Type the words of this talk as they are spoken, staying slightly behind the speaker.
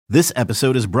This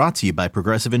episode is brought to you by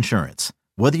Progressive Insurance.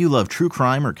 Whether you love true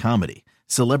crime or comedy,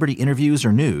 celebrity interviews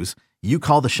or news, you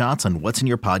call the shots on what's in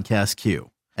your podcast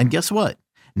queue. And guess what?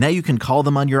 Now you can call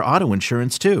them on your auto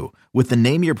insurance too with the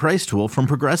Name Your Price tool from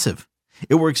Progressive.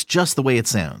 It works just the way it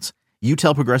sounds. You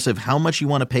tell Progressive how much you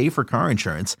want to pay for car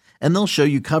insurance, and they'll show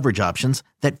you coverage options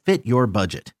that fit your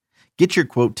budget. Get your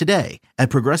quote today at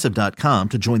Progressive.com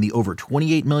to join the over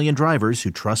 28 million drivers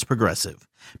who trust Progressive.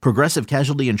 Progressive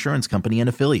Casualty Insurance Company and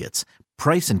Affiliates.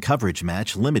 Price and coverage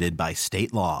match limited by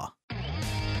state law.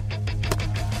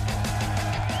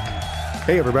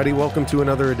 Hey everybody, welcome to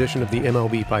another edition of the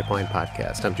MLB Pipeline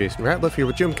Podcast. I'm Jason Ratliff here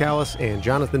with Jim Callis and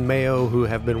Jonathan Mayo, who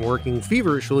have been working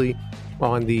feverishly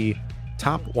on the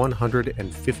top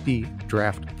 150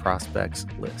 draft prospects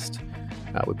list.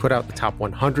 We put out the top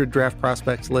 100 draft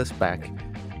prospects list back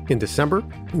in December.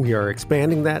 We are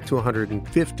expanding that to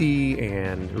 150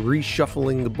 and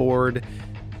reshuffling the board.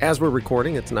 As we're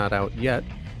recording, it's not out yet,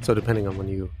 so depending on when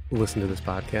you listen to this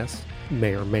podcast,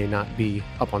 may or may not be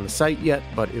up on the site yet,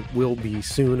 but it will be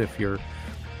soon if you're,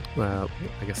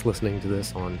 listening to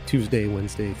this on Tuesday,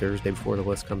 Wednesday, Thursday before the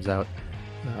list comes out,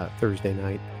 Thursday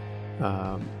night,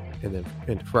 and then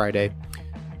into Friday.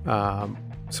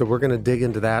 So we're going to dig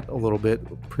into that a little bit,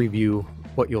 preview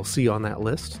what you'll see on that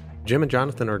list. Jim and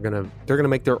Jonathan are going to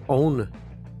make their own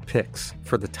picks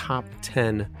for the top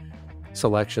 10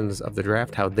 selections of the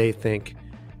draft, how they think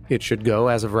it should go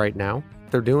as of right now.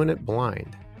 They're doing it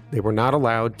blind. They were not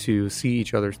allowed to see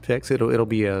each other's picks. It'll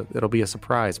be a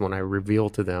surprise when I reveal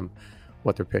to them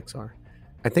what their picks are.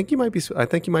 I think you might be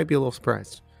a little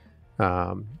surprised.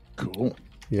 Cool.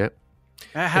 Yeah.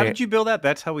 How did you build that?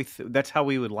 That's how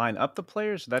we would line up the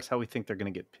players. That's how we think they're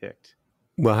going to get picked.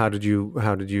 Well, how did you?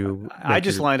 I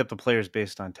just lined up the players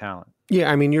based on talent.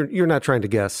 Yeah, I mean, you're not trying to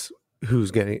guess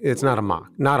who's getting. It's not a mock,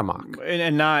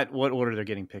 and not what order they're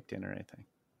getting picked in or anything.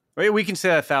 Right? We can say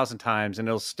that 1,000 times, and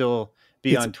it'll still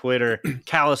be on Twitter.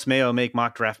 Callis Mayo make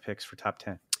mock draft picks for top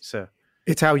 10. So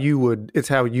it's how you would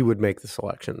make the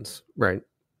selections, right?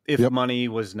 If money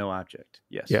was no object,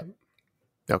 yes. Yeah.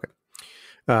 Okay.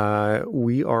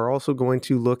 We are also going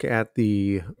to look at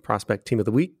the prospect team of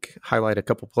the week, highlight a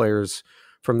couple players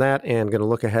from that, and going to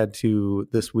look ahead to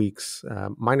this week's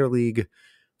minor league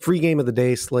free game of the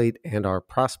day slate and our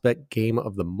prospect game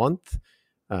of the month.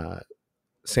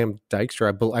 Sam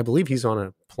Dykstra, I believe he's on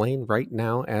a plane right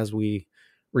now as we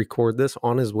record this,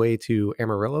 on his way to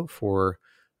Amarillo for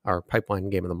our pipeline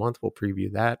game of the month. We'll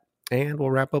preview that, and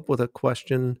we'll wrap up with a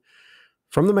question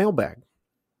from the mailbag.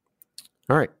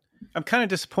 All right. I'm kind of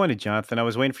disappointed, Jonathan. I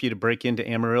was waiting for you to break into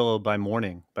Amarillo by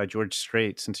Morning by George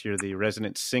Strait, since you're the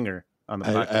resident singer on the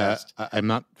podcast. I'm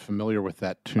not familiar with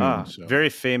that tune. So.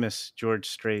 Very famous George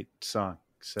Strait song.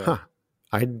 So,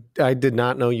 I did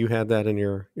not know you had that in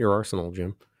your arsenal,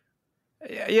 Jim.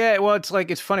 Yeah, well,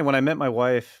 it's funny. When I met my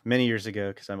wife many years ago,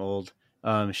 because I'm old,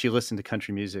 she listened to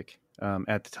country music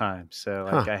at the time. So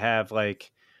I have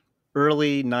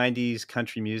early 90s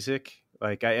country music.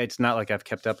 It's not like I've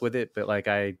kept up with it, but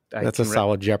that's a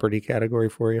solid Jeopardy category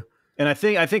for you. And I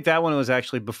think that one was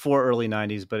actually before early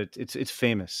 90s, but it's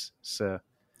famous. So,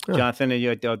 Jonathan,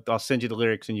 I'll send you the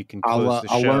lyrics and you can close the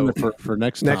show. I'll learn it for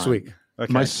next week.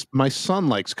 Okay. My son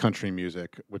likes country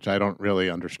music, which I don't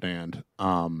really understand.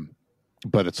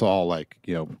 But it's all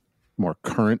more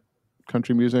current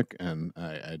country music, and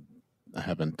I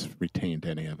haven't retained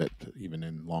any of it, even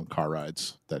in long car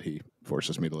rides that he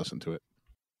forces me to listen to it.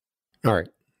 All right,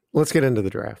 let's get into the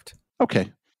draft.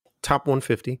 Okay. Top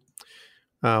 150.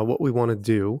 What we want to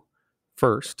do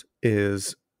first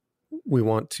is we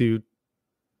want to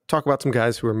talk about some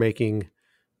guys who are making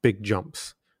big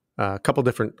jumps. A couple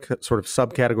different sort of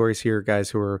subcategories here, guys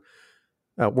who are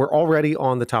were already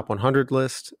on the top 100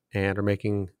 list and are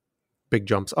making big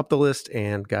jumps up the list,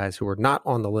 and guys who were not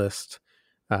on the list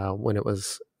when it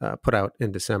was put out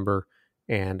in December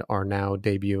and are now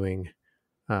debuting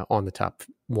on the top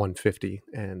 150,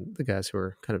 and the guys who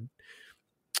are kind of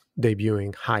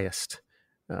debuting highest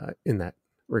in that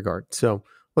regard. So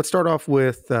let's start off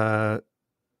with a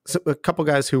couple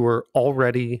guys who were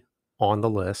already on the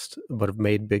list but have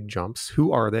made big jumps.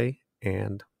 Who are they,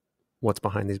 and what's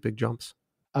behind these big jumps?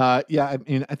 I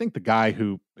mean, I think the guy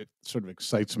who sort of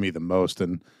excites me the most,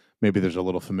 and maybe there's a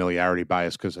little familiarity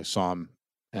bias because I saw him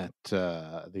at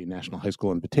the National High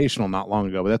School Invitational not long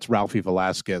ago, but that's Ralphie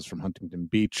Velasquez from Huntington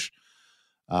Beach.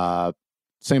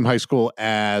 Same high school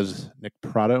as Nick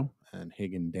Pratto and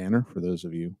Hagen Danner, for those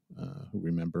of you who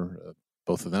remember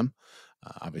both of them.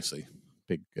 Obviously,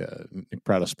 Nick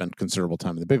Pratto spent considerable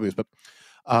time in the big leagues, but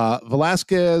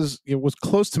Velasquez was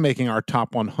close to making our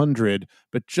top 100,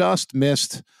 but just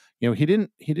missed. He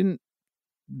didn't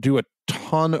do a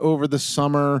ton over the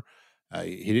summer.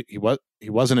 He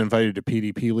wasn't invited to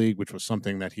PDP League, which was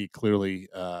something that he clearly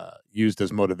used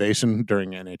as motivation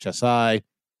during NHSI.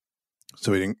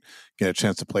 So he didn't get a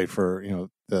chance to play for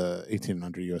the 18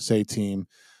 under USA team.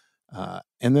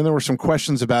 And then there were some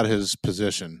questions about his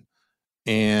position.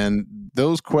 And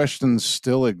those questions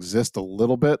still exist a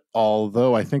little bit,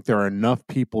 although I think there are enough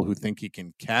people who think he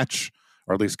can catch,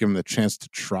 or at least give him the chance to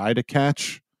try to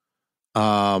catch.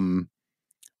 And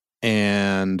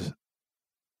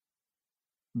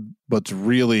what's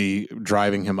really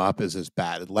driving him up is his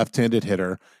bat. Left-handed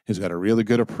hitter. He's got a really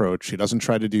good approach. He doesn't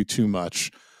try to do too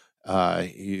much.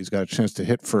 He's got a chance to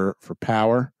hit for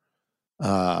power.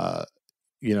 So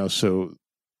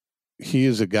he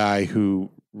is a guy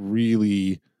who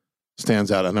really stands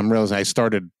out. And I'm realizing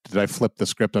did I flip the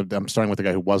script? I'm starting with the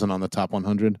guy who wasn't on the top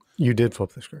 100. You did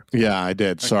flip the script. Yeah, I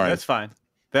did. Okay, sorry. that's fine.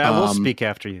 I will speak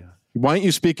after you. Why don't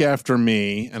you speak after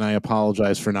me? And I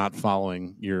apologize for not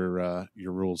following your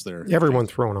rules there.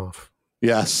 Everyone's thrown off.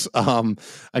 Yes.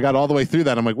 I got all the way through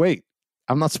that. I'm like, wait,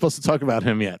 I'm not supposed to talk about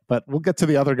him yet, but we'll get to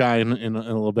the other guy in a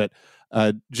little bit.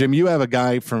 Jim, you have a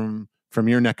guy from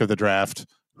your neck of the draft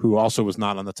who also was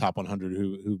not on the top 100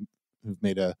 who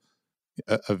made a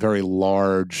very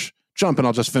large jump. And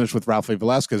I'll just finish with Ralphie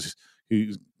Velasquez,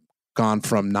 who's gone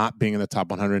from not being in the top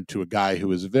 100 to a guy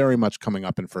who is very much coming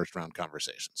up in first round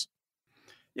conversations.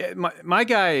 Yeah, my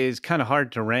guy is kind of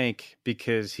hard to rank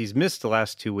because he's missed the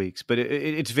last 2 weeks, but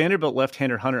it's Vanderbilt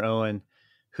left-hander Hunter Owen,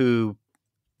 who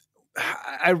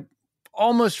I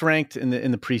almost ranked in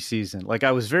the preseason. Like,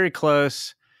 I was very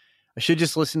close. I should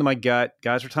just listen to my gut.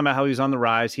 Guys were talking about how he was on the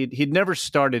rise. He'd never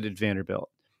started at Vanderbilt.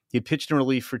 He'd pitched in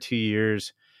relief for 2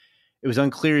 years. It was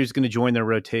unclear he was going to join their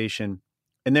rotation.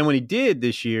 And then when he did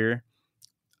this year,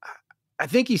 I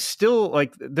think he's still,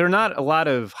 like, there are not a lot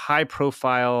of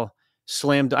high-profile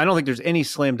I don't think there's any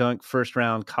slam dunk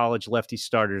first-round college lefty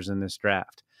starters in this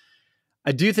draft.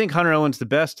 I do think Hunter Owen's the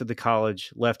best of the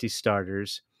college lefty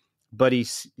starters, but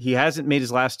he hasn't made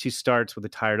his last 2 starts with a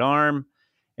tired arm,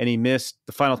 and he missed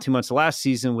the final 2 months of last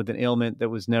season with an ailment that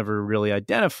was never really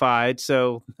identified.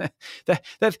 So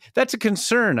that's a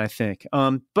concern, I think.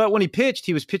 But when he pitched,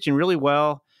 he was pitching really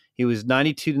well. He was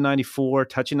 92 to 94,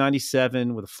 touching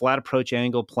 97 with a flat approach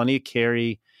angle, plenty of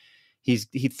carry. He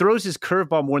throws his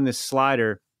curveball more than this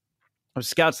slider.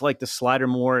 Scouts like the slider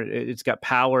more. It's got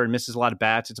power and misses a lot of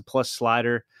bats. It's a plus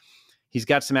slider. He's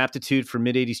got some aptitude for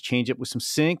mid-80s changeup with some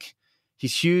sink.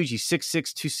 He's huge. He's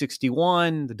 6'6",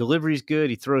 261. The delivery's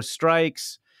good. He throws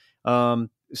strikes. So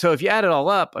if you add it all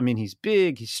up, I mean, he's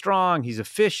big, he's strong, he's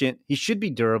efficient. He should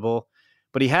be durable,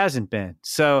 but he hasn't been.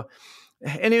 So,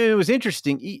 and it was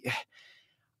interesting.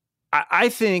 I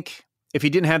think if he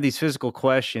didn't have these physical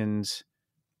questions,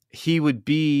 he would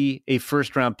be a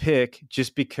first-round pick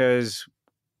just because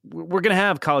we're going to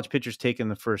have college pitchers taken in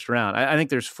the first round. I think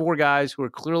there's 4 guys who are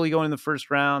clearly going in the first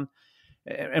round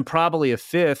and probably a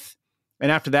 5th.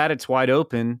 And after that, it's wide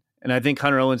open. And I think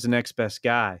Hunter Owen's the next best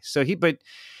guy. But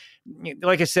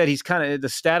like I said, he's kind of, the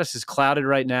status is clouded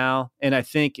right now. And I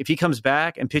think if he comes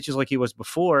back and pitches like he was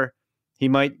before, he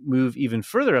might move even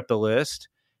further up the list.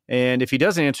 And if he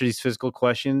doesn't answer these physical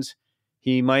questions,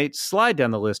 he might slide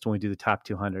down the list when we do the top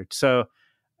 200. So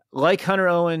like Hunter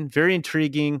Owen, very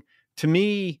intriguing. To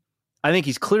me, I think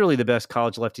he's clearly the best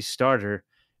college lefty starter,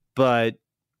 but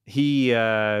he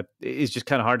is just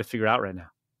kind of hard to figure out right now.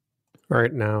 All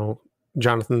right. Now,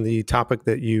 Jonathan, the topic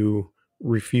that you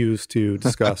refused to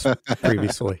discuss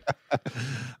previously.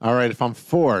 All right. If I'm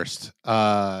forced,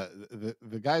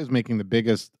 the guy who's making the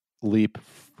biggest leap,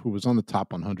 who was on the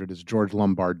top 100, is George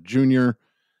Lombard Jr.,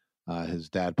 his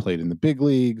dad played in the big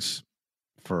leagues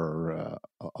for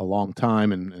a long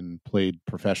time and played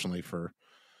professionally for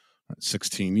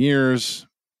 16 years.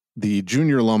 The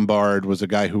junior Lombard was a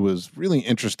guy who was really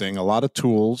interesting, a lot of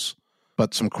tools,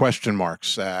 but some question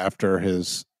marks after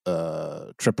his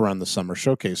trip around the summer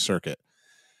showcase circuit.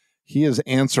 He has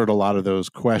answered a lot of those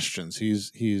questions.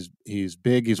 He's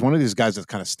big. He's one of these guys that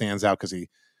kind of stands out because he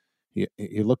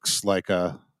looks like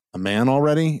a man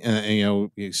already,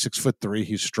 and he's 6'3".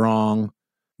 He's strong.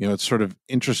 It's sort of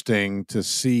interesting to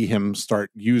see him start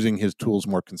using his tools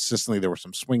more consistently. There were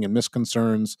some swing and miss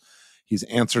concerns. He's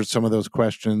answered some of those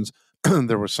questions.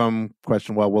 There was some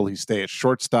question, well, will he stay at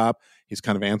shortstop? He's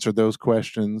kind of answered those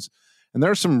questions. And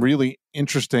there are some really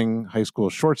interesting high school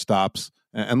shortstops.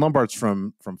 And Lombard's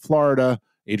from Florida.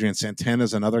 Adrian Santana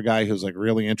is another guy who's like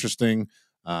really interesting.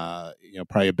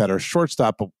 Probably a better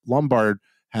shortstop. But Lombard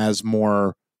has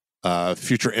more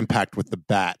future impact with the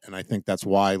bat, and I think that's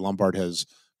why Lombard has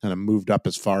kind of moved up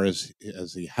as far as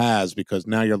he has, because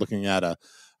now you're looking at a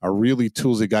really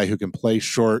toolsy guy who can play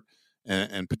short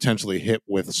and potentially hit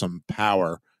with some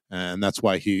power. And that's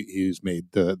why he's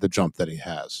made the jump that he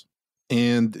has.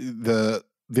 And the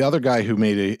other guy who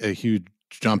made a huge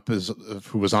jump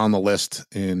who was on the list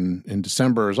in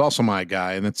December is also my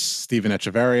guy, and it's Steven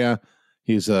Echeverria.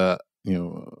 He's a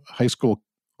high school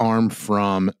arm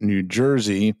from New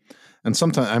Jersey, and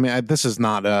sometimes this is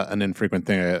not an infrequent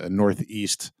thing. A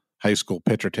Northeast high school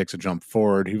pitcher takes a jump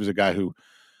forward. He was a guy who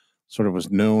sort of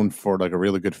was known for like a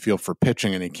really good feel for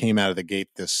pitching, and he came out of the gate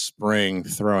this spring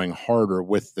throwing harder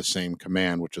with the same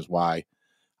command, which is why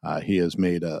he has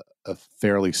made a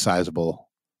fairly sizable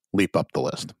leap up the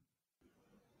list.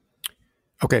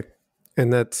 Okay,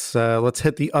 and that's let's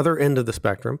hit the other end of the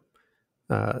spectrum.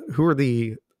 Who are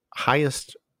the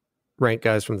highest ranked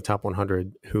guys from the top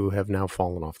 100 who have now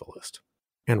fallen off the list,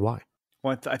 and why?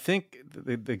 Well, I think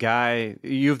the guy,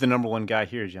 you have the number one guy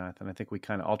here, Jonathan. I think we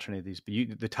kind of alternate these,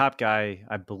 but the top guy,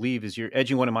 I believe, you're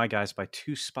edging one of my guys by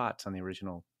 2 spots on the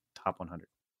original top 100.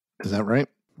 Is that right?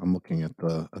 I'm looking at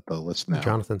the list now.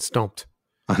 Jonathan stumped.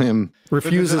 I am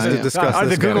refuses to discuss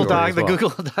this. The Google Doc.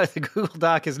 The Google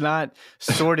Doc is not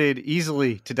sorted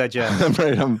easily to digest.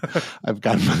 Right. I've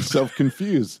gotten myself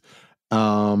confused. What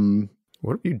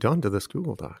have you done to this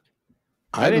Google Doc?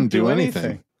 I didn't do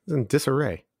anything. It's in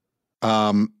disarray.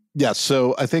 Yeah.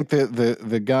 So I think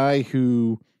the guy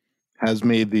who has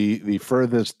made the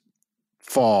furthest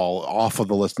fall off of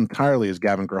the list entirely is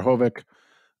Gavin Grahovic.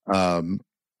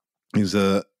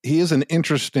 He is an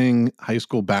interesting high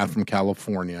school bat from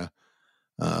California.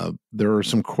 There are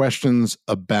some questions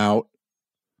about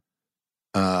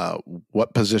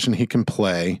what position he can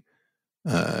play.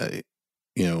 There's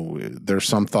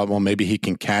some thought, well, maybe he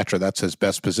can catch, or that's his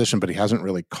best position, but he hasn't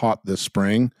really caught this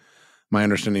spring. My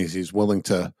understanding is he's willing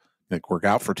to work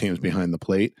out for teams behind the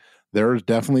plate. There's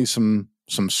definitely some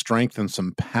strength and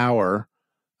some power,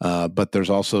 but there's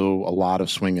also a lot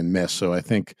of swing and miss. So I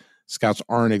think scouts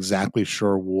aren't exactly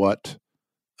sure what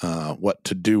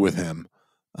to do with him.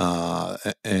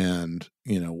 And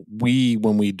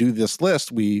when we do this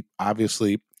list, we're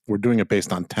doing it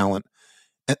based on talent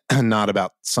and not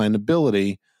about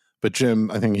signability. But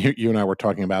Jim, I think you and I were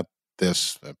talking about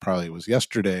this, probably it was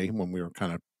yesterday when we were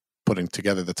kind of putting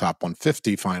together the top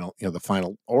 150 final, the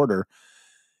final order.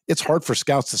 It's hard for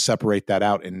scouts to separate that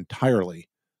out entirely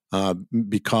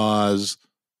because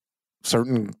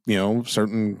certain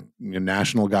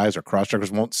national guys or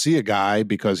cross-checkers won't see a guy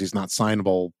because he's not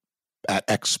signable at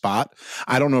X spot.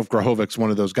 I don't know if Grahovic's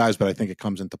one of those guys, but I think it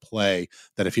comes into play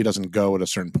that if he doesn't go at a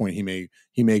certain point,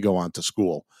 he may go on to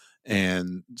school.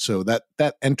 And so that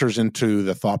enters into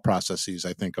the thought processes,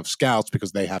 I think, of scouts,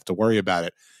 because they have to worry about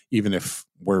it, even if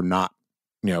we're not,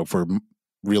 if we're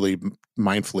really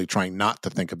mindfully trying not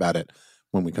to think about it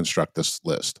when we construct this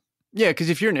list. Yeah, because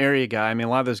if you're an area guy, a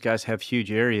lot of those guys have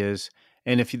huge areas.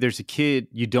 And if there's a kid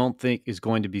you don't think is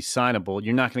going to be signable,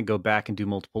 you're not going to go back and do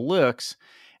multiple looks.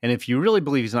 And if you really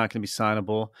believe he's not going to be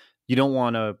signable, you don't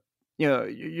want to,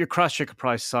 your cross-checker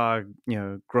probably saw,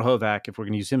 Grahovic, if we're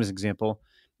going to use him as an example,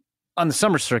 on the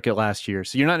summer circuit last year.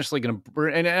 So you're not necessarily going to,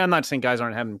 and I'm not saying guys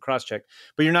aren't having him cross-check,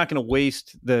 but you're not going to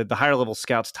waste the higher level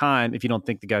scouts' time if you don't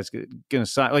think the guy's going to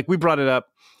sign. Like we brought it up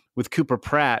with Cooper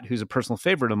Pratt, who's a personal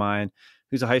favorite of mine,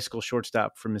 who's a high school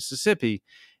shortstop from Mississippi.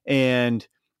 And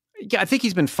yeah, I think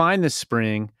he's been fine this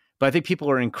spring, but I think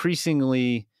people are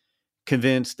increasingly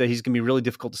convinced that he's going to be really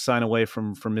difficult to sign away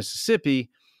from Mississippi.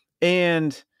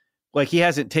 And like he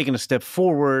hasn't taken a step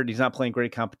forward. He's not playing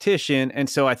great competition. And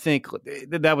so I think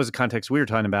that was the context we were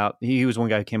talking about. He was one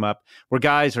guy who came up where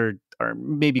guys are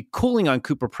maybe cooling on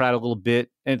Cooper Pratt a little bit,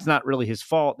 and it's not really his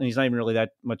fault, and he's not even really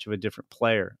that much of a different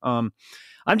player.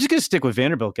 I'm just going to stick with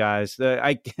Vanderbilt guys.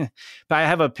 I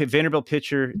have a Vanderbilt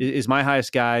pitcher is my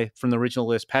highest guy from the original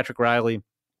list, Patrick Riley,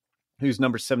 who's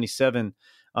number 77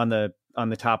 on the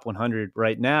top 100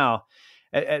 right now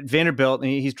at Vanderbilt. And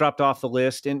he's dropped off the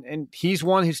list, and he's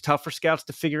one who's tough for scouts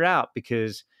to figure out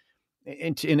because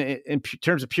in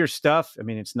terms of pure stuff,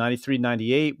 it's 93,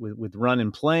 98 with run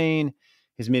and plane.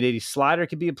 His mid-80s slider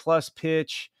could be a plus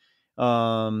pitch.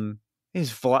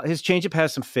 His changeup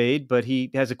has some fade, but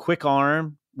he has a quick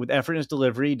arm with effort in his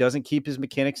delivery. He doesn't keep his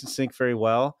mechanics in sync very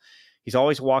well. He's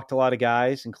always walked a lot of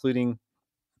guys, including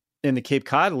in the Cape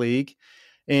Cod League.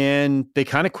 And they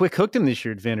kind of quick hooked him this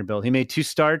year at Vanderbilt. He made 2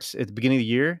 starts at the beginning of the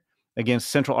year against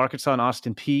Central Arkansas and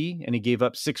Austin Peay, and he gave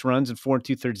up 6 runs in 4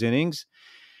 2/3 innings.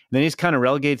 And then he's kind of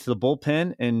relegated to the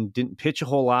bullpen and didn't pitch a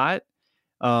whole lot.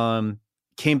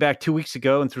 Came back 2 weeks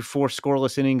ago and threw 4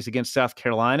 scoreless innings against South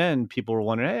Carolina, and people were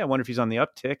wondering, hey, I wonder if he's on the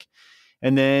uptick.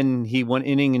 And then he 1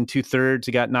 inning and 2/3.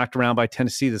 He got knocked around by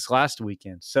Tennessee this last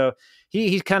weekend. So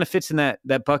he kind of fits in that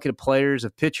bucket of players,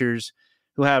 of pitchers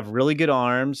who have really good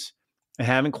arms, I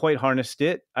haven't quite harnessed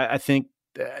it. I think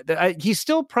he's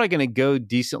still probably going to go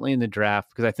decently in the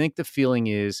draft, because I think the feeling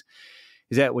is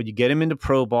that when you get him into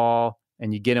pro ball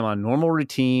and you get him on normal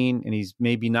routine, and he's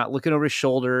maybe not looking over his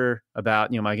shoulder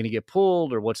about, am I going to get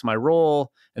pulled or what's my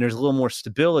role? And there's a little more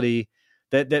stability,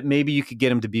 that maybe you could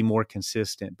get him to be more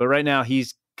consistent. But right now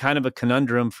he's kind of a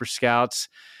conundrum for scouts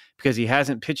because he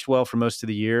hasn't pitched well for most of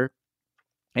the year.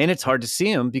 And it's hard to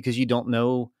see him because you don't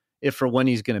know if or when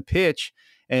he's going to pitch.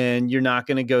 And you're not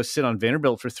going to go sit on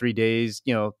Vanderbilt for 3 days,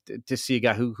 to see a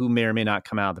guy who may or may not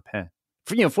come out of the pen.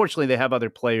 Fortunately, they have other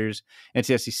players in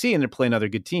the SEC and they're playing other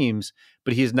good teams,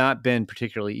 but he has not been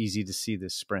particularly easy to see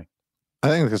this spring. I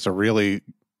think that's a really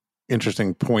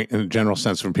interesting point in a general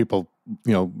sense when people,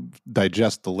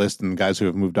 digest the list and guys who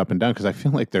have moved up and down, because I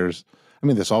feel like this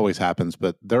always happens,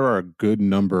 but there are a good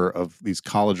number of these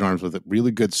college arms with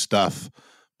really good stuff,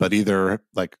 but either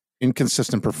like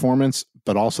inconsistent performance,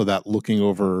 but also that looking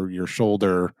over your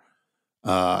shoulder.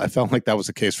 I felt like that was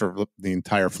the case for the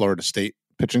entire Florida State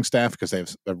pitching staff because they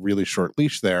have a really short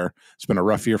leash there. It's been a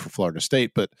rough year for Florida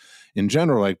State, but in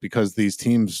general, because these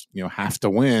teams, have to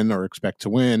win or expect to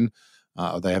win,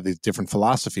 they have these different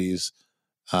philosophies.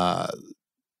 There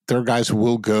are guys who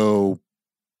will go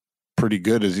pretty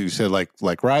good, as you said,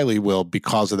 like Riley will,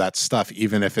 because of that stuff,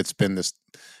 even if it's been this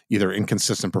either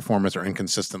inconsistent performance or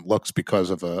inconsistent looks because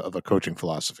of a coaching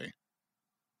philosophy.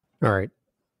 All right.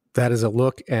 That is a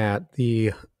look at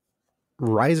the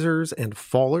risers and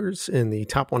fallers in the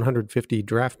top 150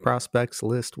 draft prospects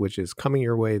list, which is coming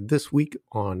your way this week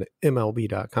on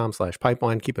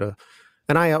MLB.com/pipeline. Keep an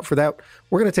eye out for that.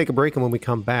 We're going to take a break, and when we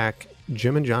come back,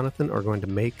 Jim and Jonathan are going to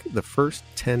make the first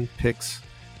 10 picks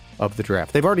of the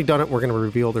draft. They've already done it. We're going to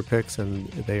reveal their picks, and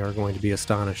they are going to be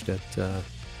astonished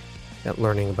at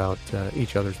learning about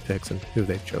each other's picks and who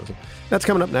they've chosen. That's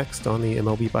coming up next on the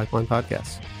MLB Pipeline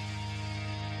Podcast.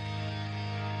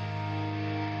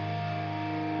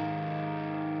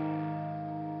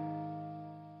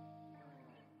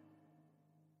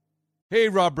 Hey,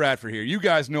 Rob Bradford here. You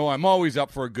guys know I'm always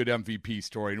up for a good MVP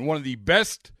story, and one of the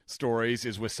best stories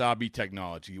is Wasabi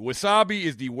Technology. Wasabi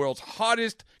is the world's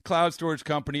hottest cloud storage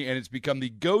company, and it's become the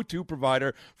go-to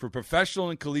provider for professional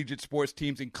and collegiate sports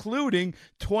teams, including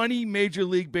 20 Major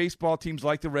League Baseball teams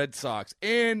like the Red Sox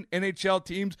and NHL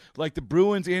teams like the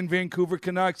Bruins and Vancouver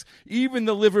Canucks. Even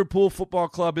the Liverpool Football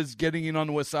Club is getting in on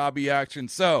the Wasabi action.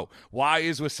 So, why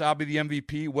is Wasabi the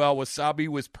MVP? Well, Wasabi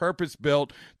was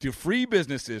purpose-built to free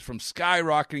businesses from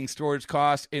skyrocketing storage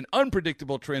costs and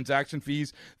unpredictable transaction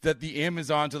fees that the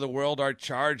Amazons of the world are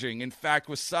charging. In fact,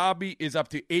 Wasabi is up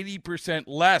to 80%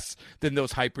 less than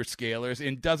those hyperscalers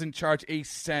and doesn't charge a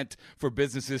cent for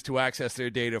businesses to access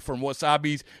their data. From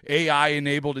Wasabi's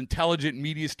AI-enabled intelligent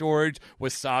media storage,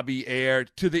 Wasabi Air,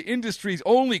 to the industry's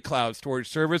only cloud storage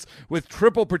service with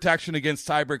triple protection against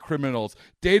cyber criminals,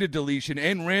 data deletion,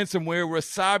 and ransomware,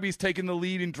 Wasabi's taken the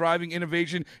lead in driving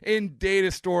innovation in data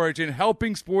storage and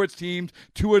helping sports teams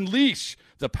to unleash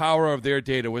the power of their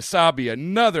data. Wasabi,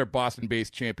 another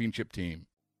Boston-based championship team.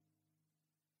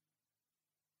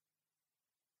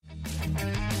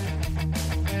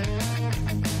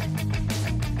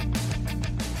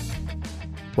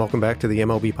 Welcome back to the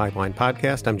MLB Pipeline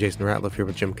Podcast. I'm Jason Ratliff here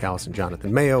with Jim Callis and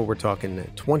Jonathan Mayo. We're talking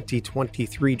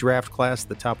 2023 draft class,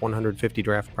 the top 150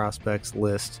 draft prospects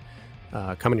list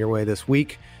coming your way this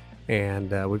week.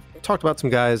 And we've talked about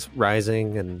some guys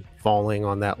rising and falling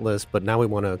on that list, but now we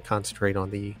want to concentrate on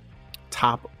the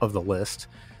top of the list.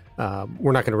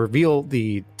 We're not going to reveal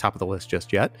the top of the list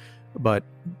just yet, but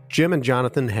Jim and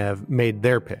Jonathan have made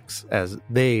their picks as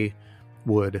they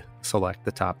would select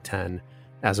the top 10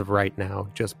 as of right now,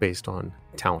 just based on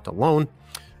talent alone.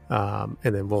 And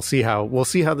then we'll see how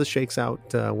this shakes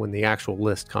out when the actual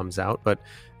list comes out. But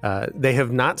they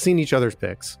have not seen each other's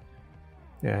picks,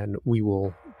 and we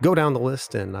will go down the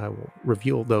list, and I will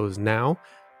reveal those now.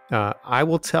 I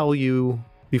will tell you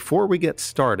before we get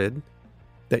started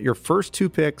that your first two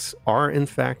picks are in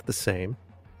fact the same,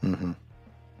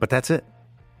 but that's it.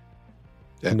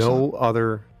 Excellent. No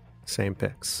other same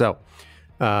picks. So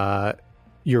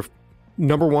your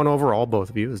number one overall,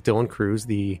 both of you, is Dylan Crews,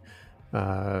 the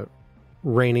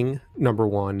reigning number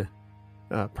one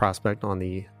prospect on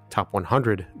the top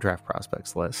 100 draft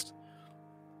prospects list.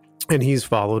 And he's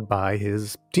followed by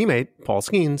his teammate, Paul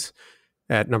Skeens,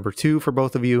 at number 2 for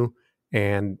both of you.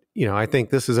 And, I think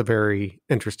this is a very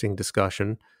interesting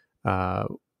discussion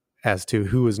as to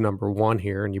who is number 1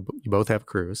 here. And you both have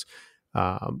Crews.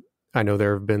 I know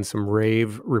there have been some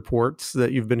rave reports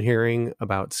that you've been hearing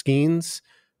about Skeens,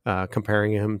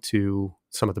 comparing him to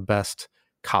some of the best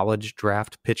college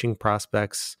draft pitching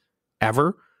prospects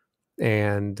ever.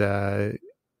 And I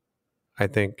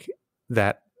think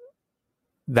that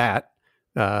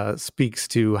speaks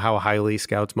to how highly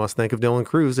scouts must think of Dylan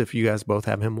Crews if you guys both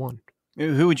have him one.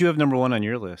 Who would you have number one on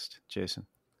your list, Jason?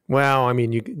 Well, I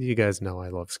mean, you guys know I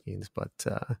love Skeens, but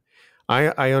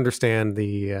I understand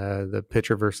the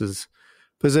pitcher versus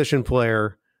position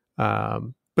player.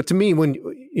 But to me, when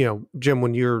Jim,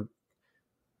 when you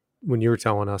were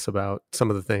telling us about some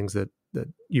of the things that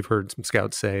you've heard some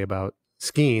scouts say about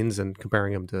Skeens and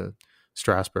comparing him to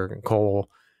Strasburg and Cole,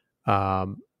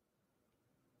 and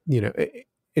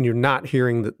you're not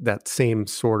hearing that same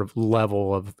sort of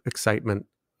level of excitement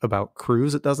about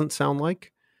Crews, it doesn't sound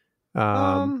like.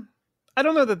 I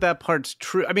don't know that part's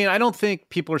true. I mean, I don't think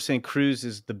people are saying Crews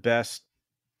is the best,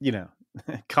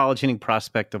 college hitting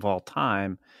prospect of all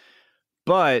time.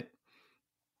 But,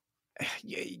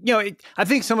 I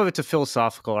think some of it's a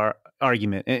philosophical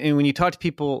argument. And when you talk to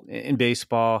people in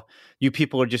baseball, you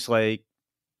people are just like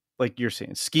you're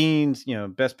saying,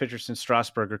 Skeens, best pitcher since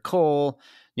Strasburg or Cole.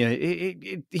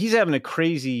 He's having a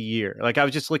crazy year. Like I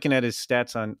was just looking at his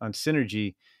stats on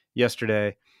Synergy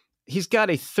yesterday. He's got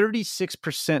a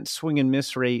 36% swing and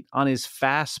miss rate on his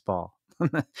fastball,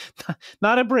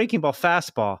 not a breaking ball,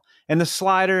 fastball. And the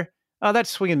slider, that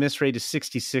swing and miss rate is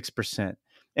 66%.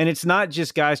 And it's not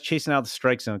just guys chasing out the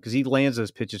strike zone because he lands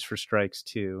those pitches for strikes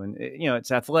too. And,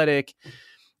 it's athletic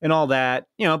and all that,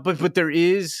 but there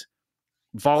is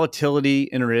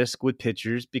volatility and risk with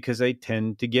pitchers because they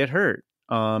tend to get hurt.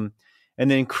 And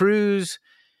then Crews,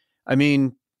 I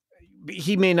mean,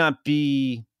 he may not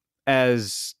be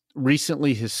as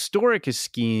recently historic as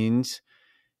Skeens,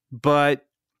 but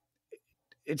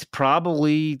it's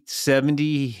probably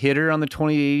 70 hitter on the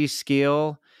 20-80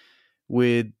 scale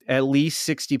with at least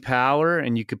 60 power,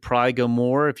 and you could probably go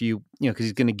more if because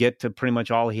he's going to get to pretty much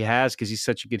all he has because he's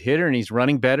such a good hitter and he's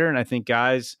running better. And I think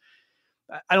guys,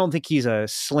 I don't think he's a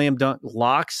slam dunk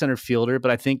lock center fielder,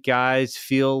 but I think guys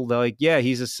feel like, yeah,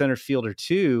 he's a center fielder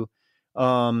too.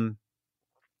 And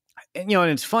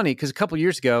it's funny because a couple of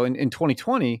years ago in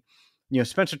 2020,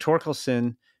 Spencer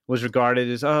Torkelson was regarded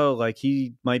as,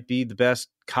 he might be the best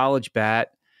college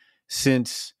bat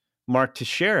since Mark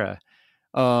Teixeira,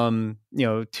 2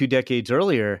 decades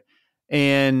earlier.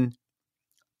 And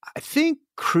I think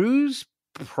Crews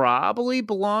probably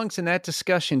belongs in that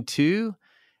discussion too.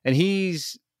 And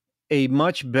he's a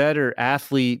much better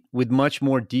athlete with much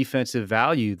more defensive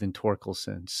value than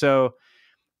Torkelson. So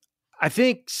I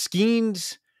think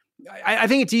Skeens, I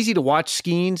think it's easy to watch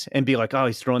Skeens and be like, oh,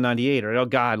 he's throwing 98, or, oh,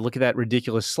 God, look at that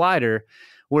ridiculous slider.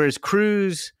 Whereas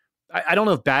Crews, I don't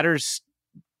know if batters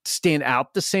stand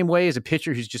out the same way as a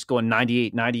pitcher who's just going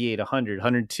 98, 100,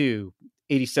 102,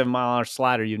 87-mile-an-hour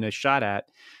slider you have no shot at.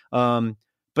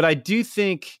 But I do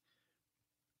think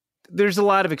there's a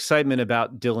lot of excitement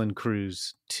about Dylan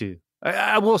Crews, too.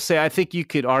 I will say, I think you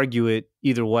could argue it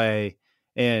either way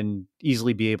and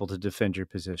easily be able to defend your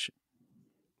position.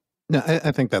 No,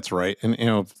 I think that's right.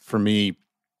 And, for me,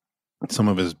 some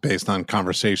of it is based on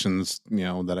conversations,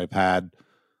 that I've had.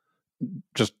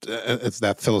 Just it's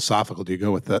that philosophical. Do you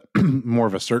go with the more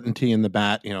of a certainty in the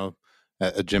bat?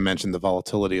 Jim mentioned the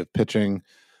volatility of pitching.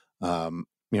 I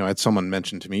had someone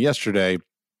mention to me yesterday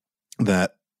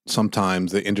that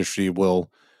sometimes the industry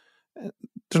will,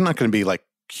 there's not going to be like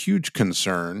huge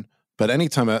concern, but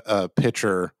anytime a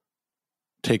pitcher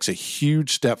takes a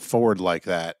huge step forward like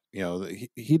that,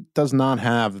 he does not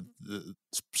have,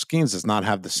 Skeens does not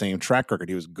have the same track record.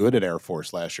 He was good at Air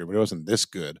Force last year, but he wasn't this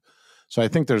good. So I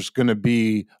think there's going to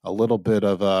be a little bit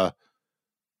of a,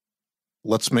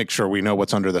 let's make sure we know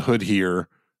what's under the hood here.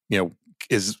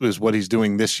 Is what he's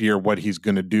doing this year what he's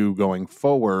going to do going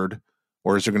forward,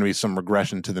 or is there going to be some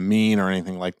regression to the mean or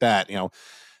anything like that?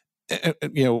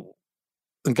 The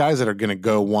guys that are going to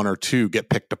go 1 or 2 get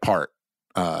picked apart.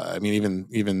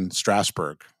 Even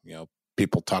Strasburg,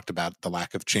 people talked about the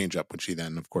lack of changeup, which he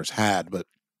then of course had, but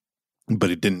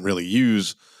he didn't really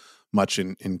use much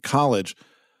in college.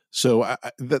 So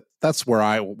that's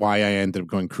why I ended up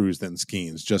going Crews than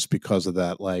Skeens, just because of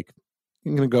that. Like,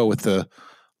 I'm going to go with a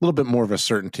little bit more of a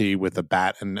certainty with a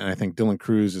bat, and I think Dylan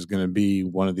Crews is going to be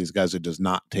one of these guys that does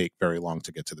not take very long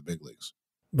to get to the big leagues.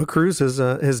 But Crews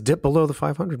has dipped below the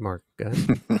 500 mark, guys.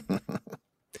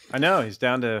 I know he's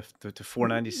down to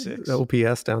 496. The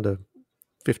OPS down to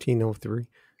 1503.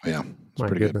 Yeah, my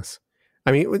goodness. Good.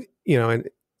 I mean, and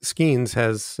Skeens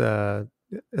has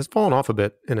fallen off a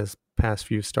bit in his past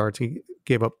few starts. He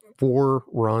gave up 4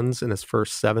 runs in his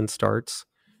first 7 starts,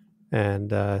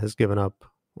 and has given up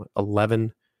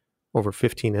 11 over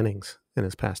 15 innings in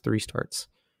his past 3 starts.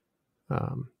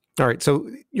 All right, so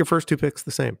your first 2 picks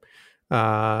the same.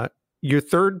 Your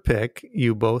third pick,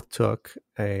 you both took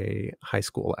a high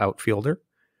school outfielder,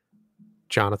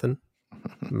 Jonathan.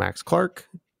 Max Clark,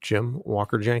 Jim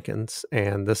Walker Jenkins,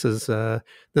 and this has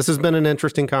been an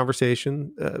interesting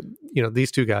conversation.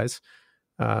 These two guys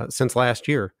since last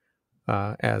year,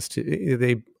 as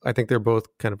to I think they're both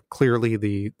kind of clearly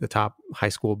the top high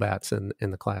school bats in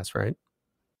the class, right?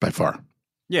 By far.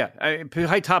 Yeah,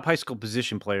 top high school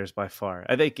position players by far.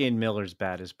 I think Ian Miller's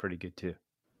bat is pretty good too.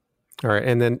 All right,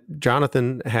 and then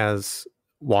Jonathan has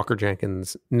Walker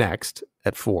Jenkins next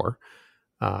at 4.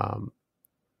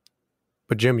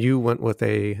 But Jim, you went with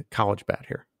a college bat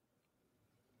here.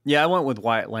 Yeah, I went with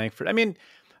Wyatt Langford. I mean,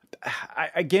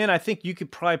 I think you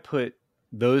could probably put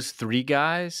those 3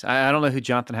 guys. I don't know who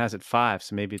Jonathan has at 5,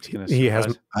 so maybe it's going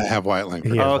to. I have Wyatt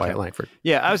Langford. Wyatt Langford.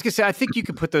 Yeah, I was going to say I think you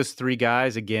could put those 3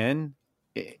 guys again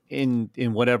in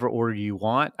whatever order you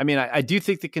want. I mean, I do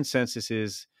think the consensus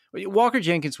is Walker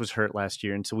Jenkins was hurt last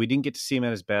year, and so we didn't get to see him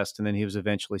at his best, and then he was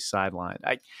eventually sidelined.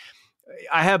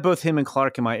 I have both him and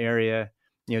Clark in my area.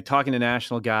 Talking to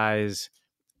national guys,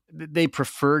 they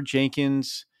prefer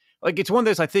Jenkins. Like, it's one of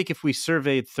those, I think if we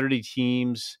surveyed 30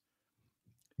 teams,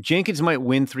 Jenkins might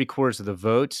win 3/4 of the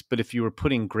votes, but if you were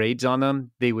putting grades on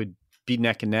them, they would be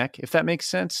neck and neck, if that makes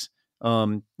sense.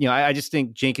 I just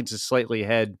think Jenkins is slightly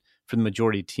ahead for the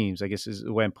majority of teams, I guess is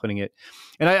the way I'm putting it.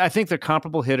 And I think they're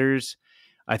comparable hitters.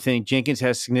 I think Jenkins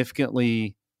has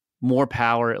significantly more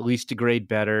power, at least to grade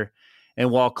better.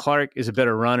 And while Clark is a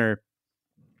better runner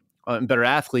and better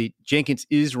athlete, Jenkins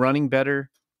is running better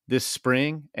this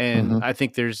spring. And I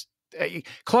think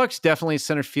Clark's definitely a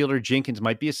center fielder. Jenkins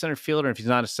might be a center fielder. And if he's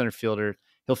not a center fielder,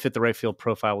 he'll fit the right field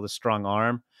profile with a strong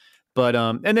arm. But,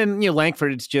 and then,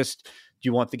 Langford, it's just, do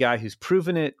you want the guy who's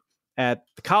proven it at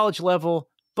the college level,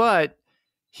 but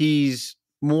he's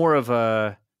more of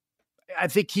I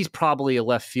think he's probably a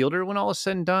left fielder when all is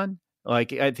said and done.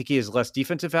 Like, I think he has less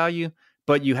defensive value,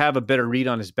 but you have a better read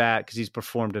on his bat because he's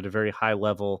performed at a very high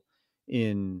level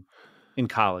in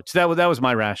college. So that was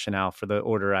my rationale for the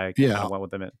order I went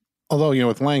with them in. Although,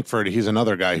 with Langford, he's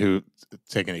another guy who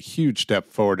taken a huge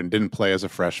step forward and didn't play as a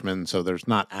freshman, so there's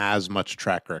not as much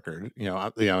track record.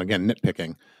 Again,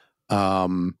 nitpicking.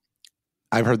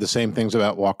 I've heard the same things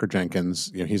about Walker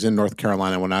Jenkins. He's in North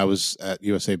Carolina. When I was at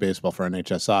USA Baseball for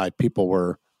NHSI, people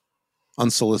were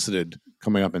unsolicited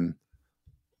coming up and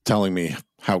telling me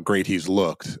how great he's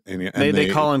looked. And they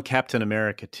call him Captain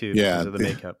America too, because of the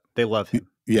makeup. They love him.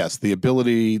 Yes, the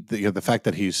ability, the fact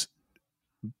that he's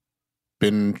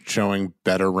been showing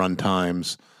better run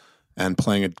times and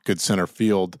playing at good center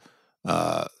field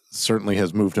certainly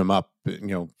has moved him up,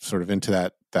 sort of into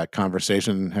that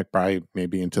conversation. Heck, probably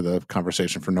maybe into the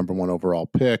conversation for number 1 overall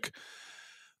pick.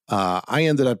 I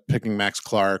ended up picking Max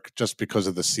Clark just because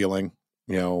of the ceiling.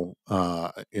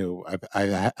 I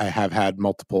have had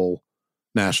multiple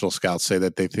national scouts say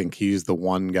that they think he's the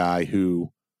one guy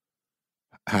who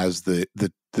has the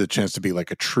chance to be like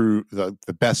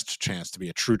the best chance to be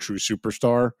a true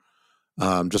superstar,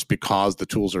 just because the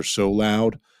tools are so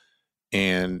loud.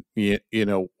 And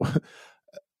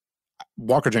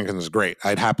Walker Jenkins is great.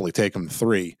 I'd happily take him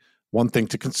 3. One thing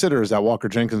to consider is that Walker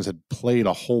Jenkins had played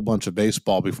a whole bunch of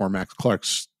baseball before Max Clark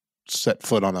set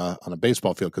foot on a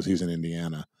baseball field because he's in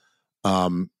Indiana.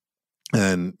 And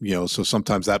so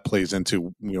sometimes that plays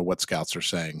into what scouts are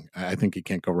saying. I think you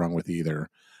can't go wrong with either.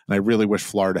 And I really wish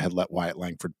Florida had let Wyatt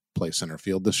Langford play center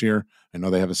field this year. I know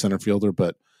they have a center fielder,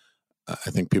 but I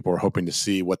think people were hoping to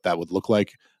see what that would look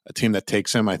like. A team that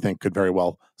takes him, I think, could very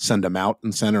well send him out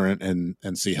in center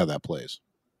and see how that plays.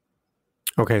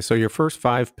 Okay, so your first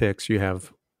 5 picks, you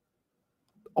have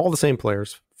all the same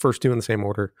players, first 2 in the same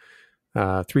order,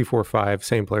 3, 4, 5,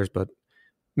 same players, but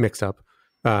mixed up.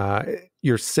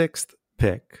 Your 6th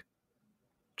pick,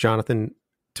 Jonathan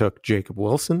took Jacob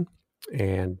Wilson,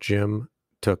 and Jim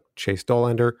took Chase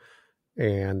Dollander,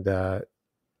 and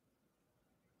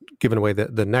giving away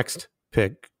the next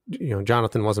pick,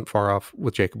 Jonathan wasn't far off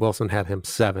with Jacob Wilson, had him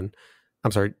 7.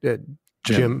 I'm sorry,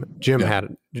 Jim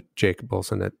had Jacob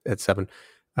Wilson at 7.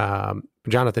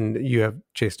 Jonathan, you have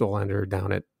Chase Dollander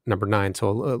down at number 9, so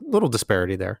a little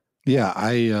disparity there.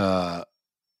 Yeah,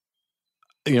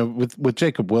 with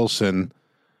Jacob Wilson,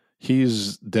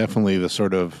 he's definitely the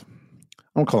sort of,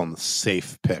 I won't call him the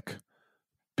safe pick.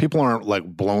 People aren't like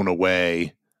blown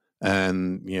away,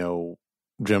 and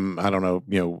Jim, I don't know,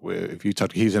 if you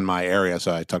talk, he's in my area,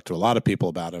 so I talked to a lot of people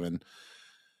about him, and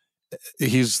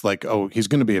he's like, he's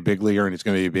going to be a big leaguer, and he's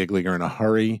going to be a big leaguer in a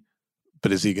hurry,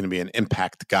 but is he going to be an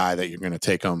impact guy that you're going to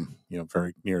take him,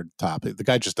 very near the top? The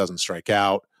guy just doesn't strike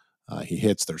out. He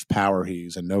hits, there's power.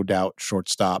 He's a no doubt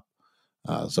shortstop.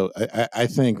 So I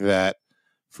think that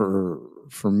for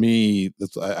me,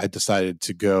 I decided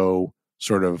to go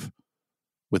sort of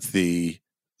with the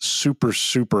super,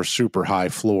 super, super high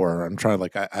floor. I'm trying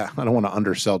I don't want to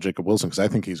undersell Jacob Wilson because I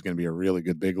think he's going to be a really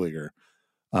good big leaguer.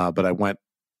 But I went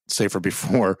safer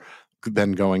before,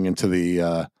 then going into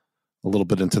the a little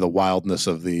bit into the wildness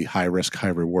of the high risk, high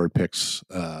reward picks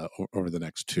over the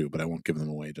next two, but I won't give them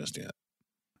away just yet.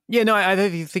 Yeah, no, I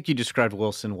think you described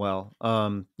Wilson well.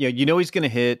 He's going to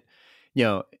hit.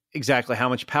 Exactly how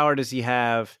much power does he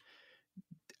have?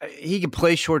 He can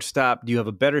play shortstop. Do you have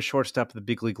a better shortstop at the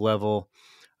big league level?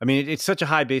 I mean, it's such a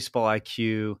high baseball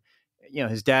IQ.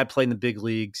 His dad played in the big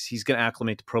leagues. He's going to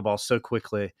acclimate to pro ball so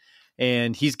quickly,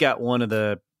 and he's got one of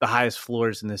the highest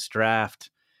floors in this draft.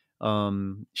 He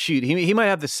might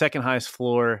have the second highest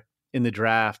floor in the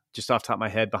draft, just off the top of my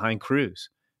head, behind Cruz.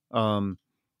 So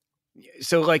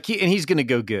he's going to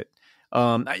go good.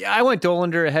 I went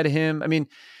Dollander ahead of him. I mean,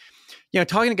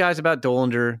 talking to guys about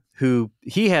Dollander, who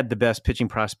he had the best pitching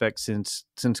prospect since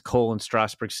Cole and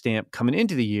Strasburg Stamp coming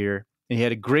into the year, and he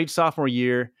had a great sophomore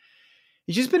year.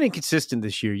 He's just been inconsistent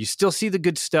this year. You still see the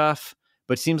good stuff,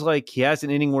 but it seems like he has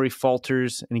an inning where he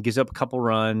falters and he gives up a couple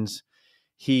runs.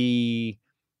 I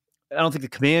don't think the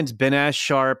command's been as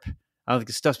sharp. I don't think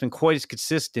the stuff's been quite as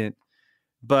consistent.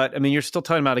 But, I mean, you're still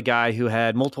talking about a guy who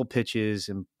had multiple pitches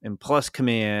and plus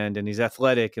command, and he's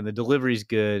athletic, and the delivery's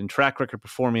good, and track record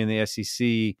performing in the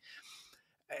SEC.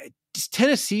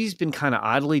 Tennessee's been kind of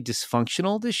oddly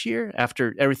dysfunctional this year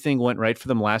after everything went right for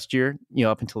them last year,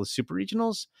 up until the Super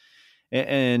Regionals.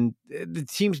 And the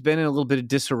team's been in a little bit of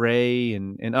disarray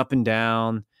and up and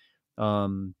down.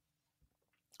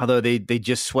 Although they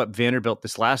just swept Vanderbilt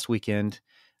this last weekend,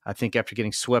 I think after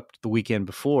getting swept the weekend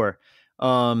before.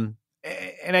 And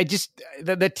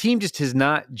that team just has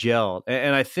not gelled.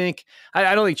 And I think,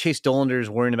 I don't think Chase Dollander is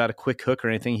worrying about a quick hook or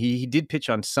anything. He did pitch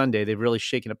on Sunday. They've really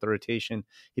shaken up the rotation.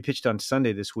 He pitched on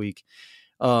Sunday this week.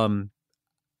 I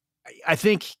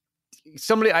think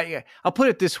I'll put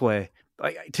it this way.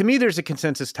 To me, there's a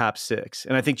consensus top six.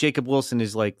 And I think Jacob Wilson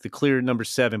is like the clear number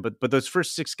 7. But those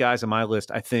first 6 guys on my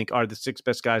list, I think, are the 6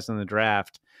 best guys in the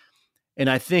draft. And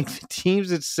I think the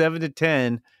teams at 7 to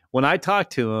 10, when I talk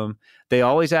to them, they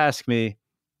always ask me, "Do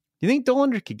you think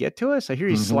Dollander could get to us? I hear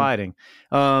he's sliding."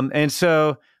 And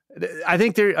so I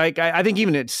think I think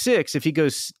even at 6, if he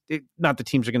goes, not the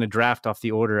teams are going to draft off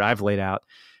the order I've laid out,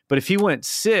 but if he went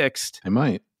 6th, I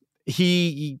might.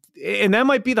 And that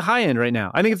might be the high end right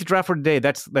now. I think if the draft were today,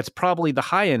 that's probably the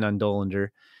high end on Dollander.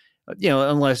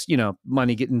 Unless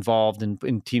money get involved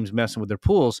and teams messing with their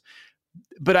pools.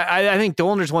 But I think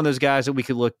Dollander's one of those guys that we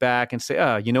could look back and say,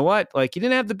 oh, you know what? Like, he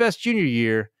didn't have the best junior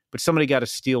year, but somebody got a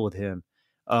steal with him.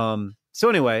 So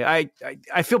anyway,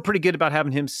 I feel pretty good about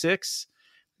having him 6,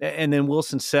 and then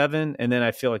Wilson 7, and then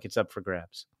I feel like it's up for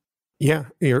grabs. Yeah,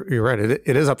 you're right.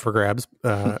 It is up for grabs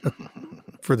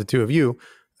for the two of you.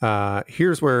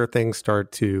 Here's where things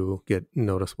start to get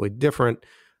noticeably different.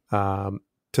 To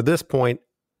this point,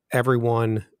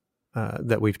 everyone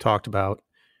that we've talked about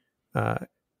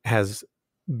has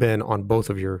been on both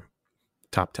of your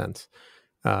top 10s.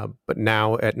 But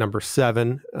now at number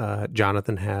 7,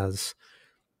 Jonathan has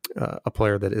a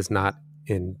player that is not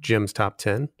in Jim's top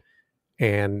 10.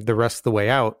 And the rest of the way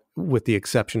out, with the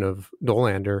exception of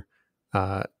Dollander,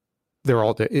 they're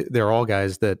all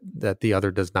guys that the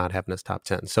other does not have in his top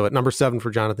 10. So at number 7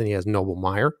 for Jonathan, he has Noble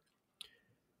Meyer.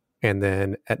 And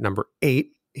then at number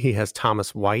 8, he has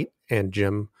Thomas White, and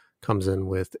Jim comes in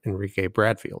with Enrique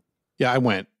Bradfield. Yeah, I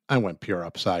went pure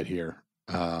upside here.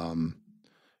 When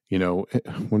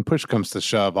push comes to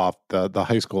shove, off the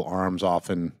high school arms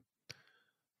often,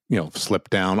 slip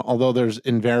down. Although there's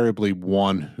invariably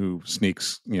one who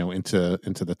sneaks, into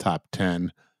the top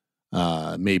 10,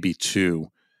 maybe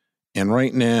 2. And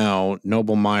right now,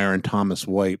 Noble Meyer and Thomas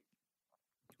White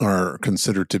are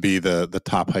considered to be the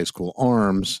top high school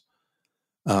arms.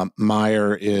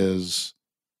 Meyer is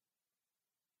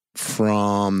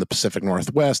from the Pacific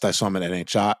Northwest. I saw him at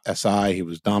NHSI. He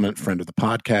was dominant, friend of the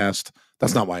podcast.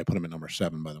 That's not why I put him at number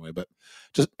 7, by the way, but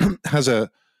just has a,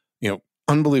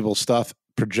 unbelievable stuff,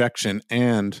 projection,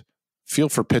 and feel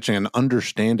for pitching, and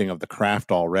understanding of the craft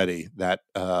already that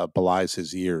belies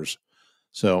his years.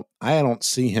 So I don't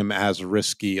see him as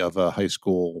risky of a high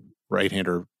school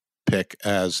right-hander pick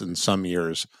as in some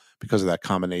years because of that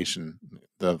combination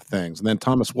of things. And then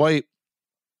Thomas White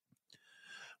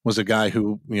was a guy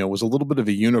who, was a little bit of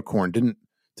a unicorn,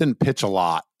 didn't pitch a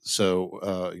lot. So,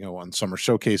 on summer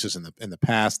showcases in the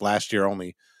past, last year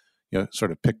only,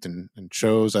 sort of picked and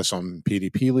chose. I saw him in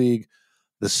PDP League.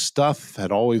 The stuff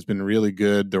had always been really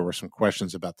good. There were some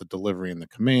questions about the delivery and the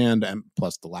command, and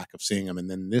plus the lack of seeing him. And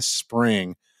then this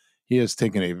spring, he has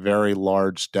taken a very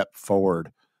large step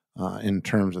forward in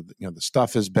terms of, the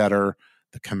stuff is better.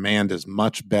 The command is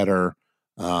much better.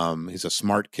 He's a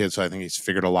smart kid, so I think he's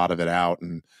figured a lot of it out.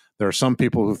 And there are some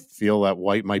people who feel that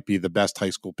White might be the best high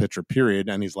school pitcher, period,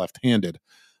 and he's left-handed.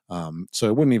 So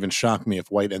it wouldn't even shock me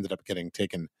if White ended up getting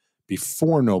taken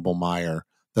before Noble Meyer,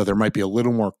 though there might be a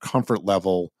little more comfort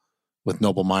level with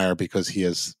Noble Meyer because he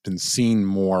has been seen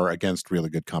more against really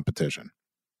good competition.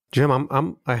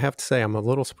 Jim, I have to say I'm a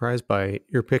little surprised by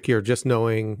your pick here, just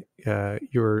knowing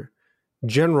your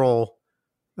general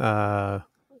I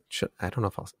don't know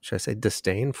if should I say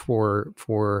disdain for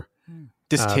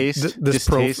distaste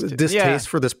distaste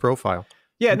for this profile.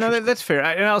 Yeah, no, that's fair.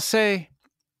 And I'll say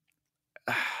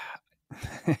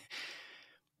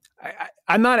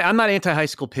I'm not anti-high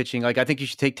school pitching. Like, I think you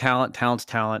should take talent. Talent's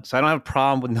talent. So I don't have a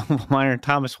problem with Noble Meyer and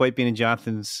Thomas White being in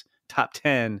Jonathan's top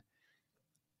 10.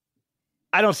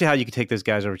 I don't see how you could take those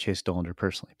guys over Chase Dollander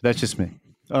personally, but that's just me.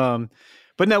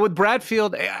 But now with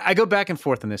Bradfield, I go back and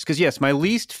forth on this because, yes, my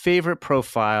least favorite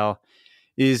profile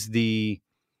is the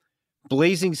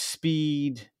blazing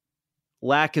speed,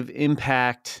 lack of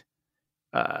impact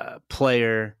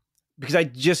player, because I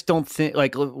just don't think,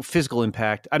 like, physical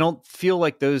impact. I don't feel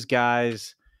like those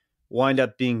guys wind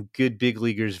up being good big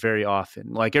leaguers very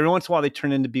often. Like, every once in a while they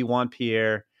turn into be Juan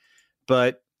Pierre,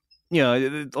 but you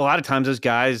know, a lot of times those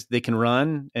guys, they can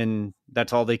run and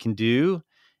that's all they can do.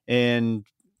 And,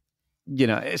 you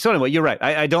know, so anyway, you're right.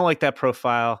 I don't like that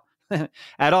profile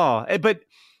at all. But,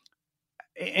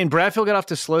 and Bradfield got off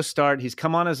to a slow start. He's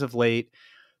come on as of late.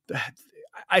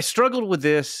 I struggled with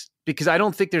this because I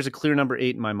don't think there's a clear number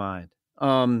 8 in my mind.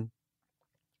 You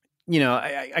know,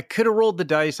 I could have rolled the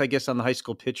dice, I guess, on the high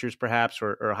school pitchers perhaps,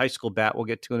 or a high school bat we'll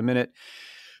get to in a minute.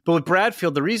 But with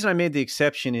Bradfield, the reason I made the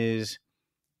exception is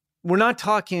we're not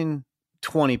talking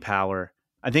 20 power.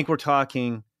 I think we're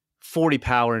talking 40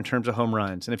 power in terms of home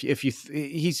runs. And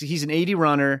he's an 80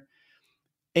 runner,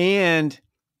 and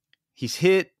he's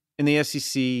hit in the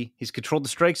SEC. He's controlled the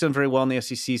strike zone very well in the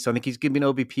SEC. So I think he's going to be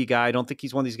an OBP guy. I don't think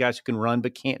he's one of these guys who can run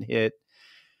but can't hit.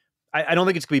 I don't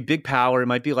think it's going to be big power. It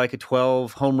might be like a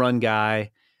 12 home run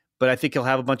guy, but I think he'll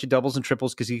have a bunch of doubles and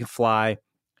triples because he can fly.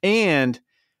 And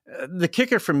the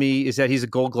kicker for me is that he's a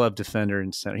Gold Glove defender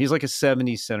in center. He's like a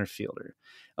 70s center fielder.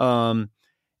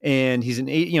 And he's an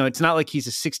 80, you know, it's not like he's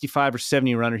a 65 or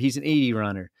 70 runner. He's an 80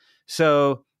 runner.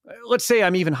 So let's say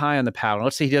I'm even high on the power.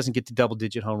 Let's say he doesn't get to double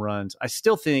digit home runs. I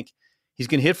still think he's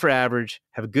going to hit for average,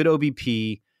 have a good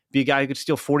OBP, be a guy who could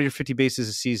steal 40 or 50 bases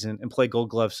a season and play Gold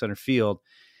Glove center field.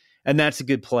 And that's a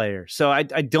good player. So I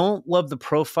don't love the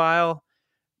profile,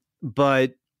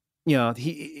 but you know,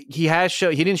 he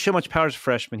didn't show much power as a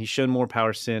freshman. He's shown more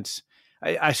power since.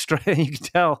 You can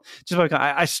tell just like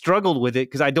I struggled with it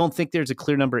because I don't think there's a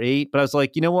clear number 8, but I was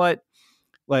like, you know what?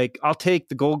 Like, I'll take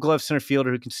the Gold Glove center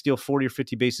fielder who can steal 40 or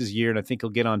 50 bases a year, and I think he'll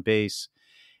get on base.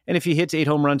 And if he hits 8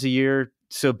 home runs a year,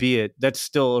 so be it. That's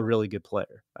still a really good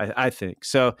player, I think.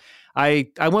 So I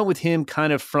went with him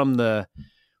kind of from the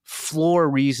floor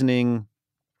reasoning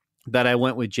that I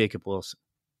went with Jacob Wilson.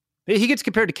 He gets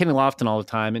compared to Kenny Lofton all the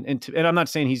time. And I'm not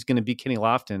saying he's going to be Kenny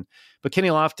Lofton, but Kenny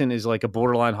Lofton is like a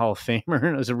borderline Hall of Famer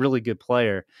and is a really good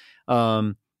player.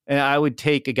 And I would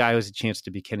take a guy who has a chance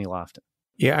to be Kenny Lofton.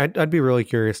 Yeah, I'd be really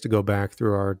curious to go back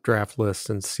through our draft list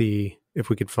and see if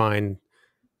we could find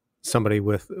somebody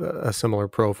with a similar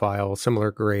profile,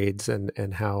 similar grades,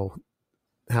 and how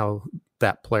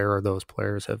that player or those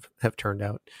players have turned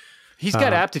out. He's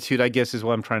got aptitude, I guess, is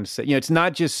what I'm trying to say. You know, it's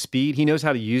not just speed. He knows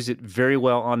how to use it very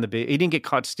well on the base. He didn't get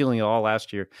caught stealing it all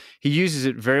last year. He uses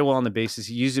it very well on the bases.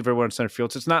 He uses it very well in center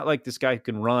field. So it's not like this guy who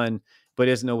can run but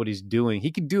doesn't know what he's doing.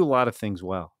 He can do a lot of things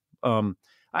well.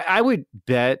 I would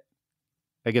bet,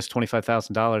 I guess,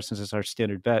 $25,000 since it's our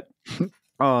standard bet.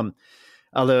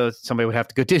 Although somebody would have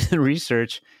to go do the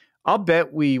research. I'll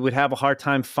bet we would have a hard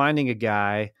time finding a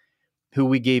guy who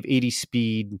we gave 80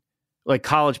 speed, like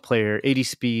college player, 80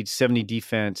 speed, 70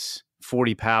 defense,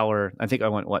 40 power. I think I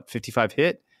went, 55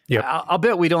 hit? Yeah. I'll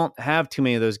bet we don't have too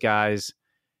many of those guys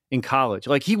in college.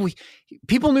 Like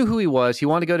people knew who he was. He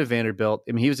wanted to go to Vanderbilt.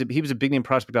 I mean, he was a big name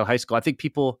prospect out of high school. I think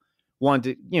people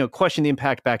wanted to, question the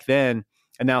impact back then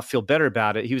and now feel better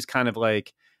about it. He was kind of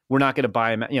like, we're not going to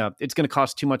buy him. It's going to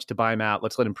cost too much to buy him out.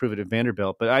 Let's let him prove it at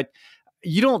Vanderbilt. But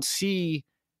you don't see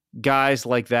guys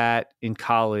like that in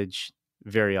college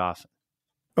very often.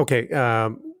 Okay,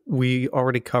 we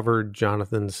already covered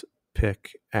Jonathan's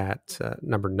pick at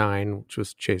number 9, which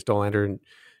was Chase Dollander, and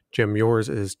Jim, yours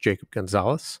is Jacob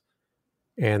Gonzalez.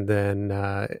 And then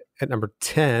at number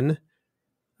 10,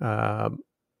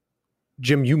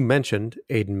 Jim, you mentioned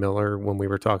Aiden Miller when we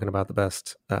were talking about the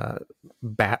best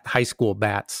high school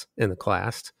bats in the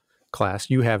class.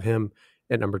 You have him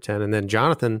at number 10. And then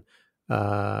Jonathan,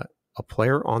 a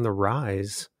player on the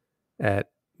rise at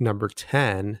number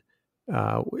 10.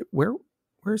 Where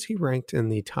is he ranked in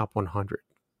the top 100?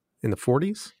 In the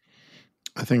 40s?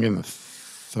 I think in the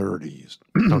 30s.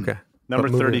 Okay. Number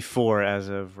 34 as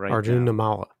of right Arjun now.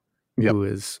 Nimmala, who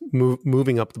is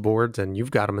moving up the boards, and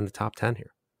you've got him in the top 10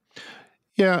 here.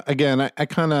 Yeah, again, I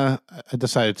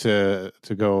decided to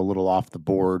go a little off the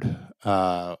board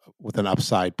with an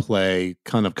upside play,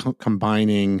 kind of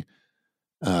combining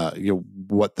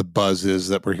what the buzz is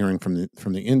that we're hearing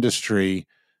from the industry,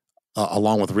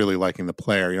 along with really liking the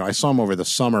player. I saw him over the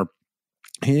summer.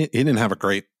 He didn't have a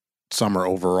great summer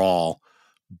overall,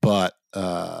 but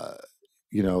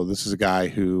this is a guy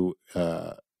who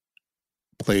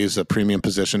plays a premium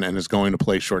position and is going to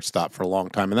play shortstop for a long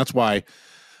time, and that's why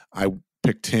I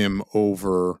picked him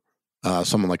over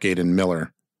someone like Aiden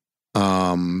Miller.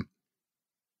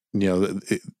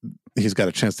 He's got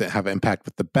a chance to have impact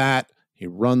with the bat. He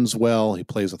runs well. He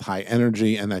plays with high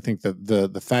energy, and I think that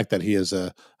the fact that he is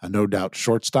a no doubt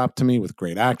shortstop to me with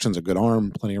great actions, a good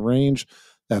arm, plenty of range.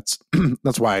 That's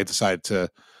why I decided to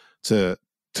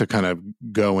kind of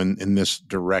go in this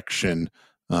direction.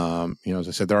 As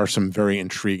I said, there are some very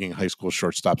intriguing high school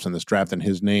shortstops in this draft, and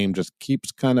his name just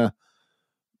keeps kind of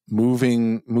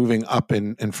moving up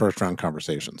in first round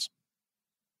conversations.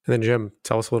 And then Jim,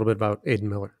 tell us a little bit about Aiden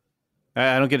Miller.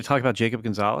 I don't get to talk about Jacob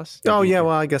Gonzalez. Oh yeah,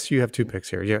 well I guess you have 2 picks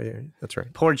here. Yeah, that's right.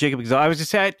 Poor Jacob Gonzalez. I was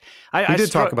just saying, I did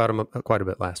talk about him quite a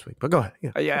bit last week, but go ahead.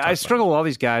 Yeah, I struggle with all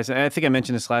these guys, and I think I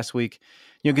mentioned this last week.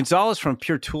 Gonzalez, from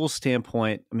pure tool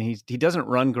standpoint, I mean, he doesn't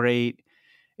run great.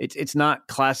 It's not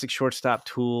classic shortstop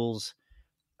tools.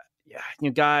 Yeah,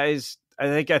 guys,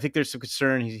 I think there's some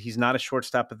concern. He's not a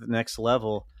shortstop at the next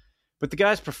level, but the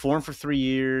guy's performed for 3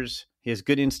 years. He has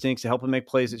good instincts to help him make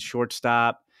plays at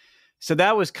shortstop. So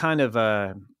that was kind of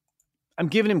I'm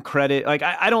giving him credit. Like,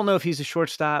 I don't know if he's a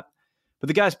shortstop, but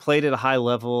the guy's played at a high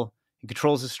level. He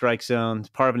controls the strike zone. He's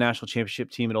part of a national championship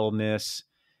team at Ole Miss.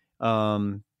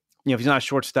 If he's not a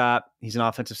shortstop, he's an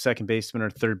offensive second baseman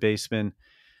or third baseman.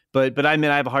 But I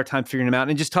admit I have a hard time figuring him out.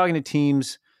 And just talking to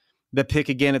teams that pick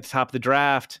again at the top of the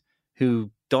draft who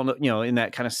don't know, in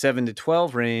that kind of 7 to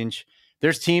 12 range,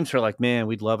 there's teams who are like, man,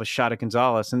 we'd love a shot at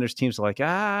Gonzalez. And there's teams who are like,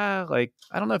 I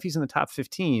don't know if he's in the top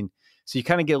 15. So you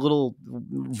kind of get a little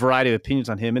variety of opinions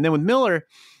on him. And then with Miller,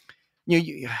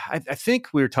 I think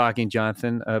we were talking,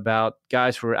 Jonathan, about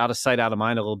guys who were out of sight, out of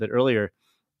mind a little bit earlier.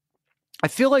 I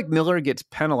feel like Miller gets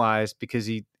penalized because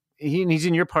he's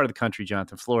in your part of the country,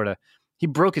 Jonathan, Florida. He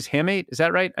broke his hamate. Is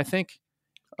that right? I think.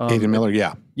 Aiden Miller,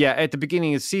 yeah. Yeah, at the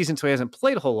beginning of the season, so he hasn't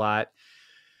played a whole lot.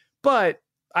 But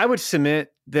I would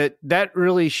submit that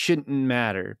really shouldn't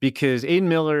matter because Aiden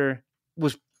Miller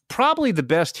was probably the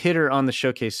best hitter on the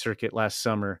showcase circuit last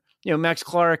summer. Max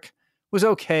Clark was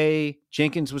okay.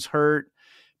 Jenkins was hurt.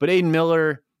 But Aiden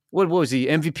Miller, what was he?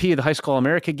 MVP of the High School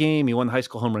All-America game. He won the High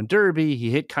School Home Run Derby. He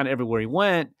hit kind of everywhere he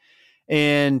went.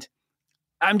 And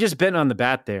I'm just betting on the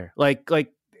bat there.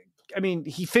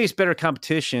 He faced better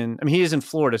competition. I mean, he is in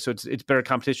Florida, so it's better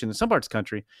competition than some parts of the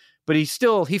country. But he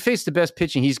faced the best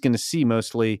pitching he's going to see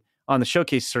mostly on the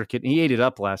showcase circuit, and he ate it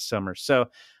up last summer. So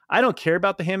I don't care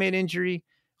about the hamate injury.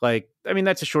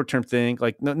 That's a short-term thing.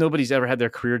 Nobody's ever had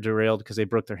their career derailed because they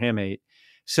broke their hamate.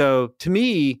 So to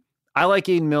me, I like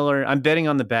Aiden Miller. I'm betting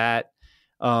on the bat.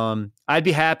 I'd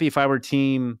be happy if I were a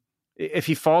team if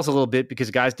he falls a little bit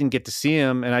because guys didn't get to see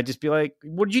him, and I'd just be like,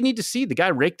 what did you need to see? The guy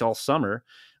raked all summer.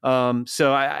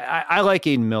 So I like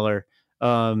Aiden Miller.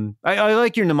 I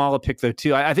like your Nimmala pick though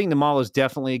too. I think Nimmala is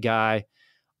definitely a guy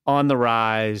on the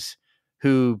rise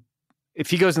who,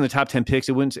 if he goes in the top 10 picks,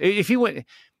 it wouldn't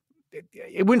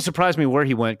surprise me where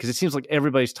he went because it seems like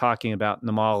everybody's talking about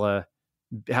Nimmala,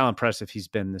 how impressive he's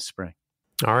been this spring.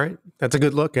 All right. That's a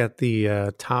good look at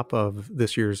the top of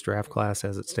this year's draft class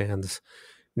as it stands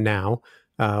now.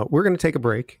 We're going to take a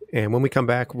break, and when we come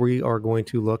back, we are going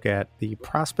to look at the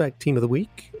Prospect Team of the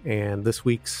Week and this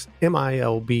week's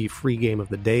MILB Free Game of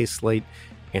the Day slate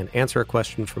and answer a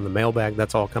question from the mailbag.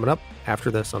 That's all coming up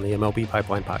after this on the MLB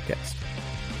Pipeline Podcast.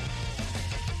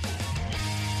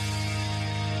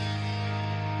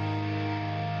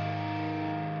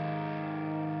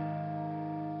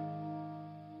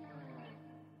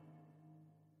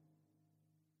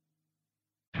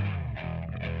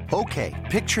 Okay,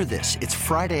 picture this. It's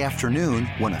Friday afternoon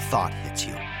when a thought hits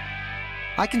you.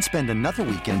 I can spend another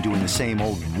weekend doing the same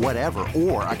old whatever,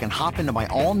 or I can hop into my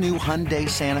all-new Hyundai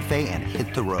Santa Fe and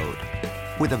hit the road.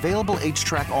 With available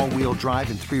H-Track all-wheel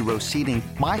drive and 3-row seating,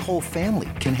 my whole family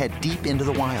can head deep into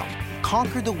the wild.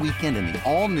 Conquer the weekend in the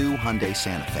all-new Hyundai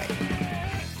Santa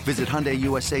Fe. Visit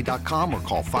HyundaiUSA.com or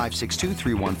call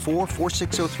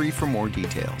 562-314-4603 for more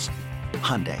details.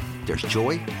 Hyundai, there's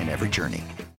joy in every journey.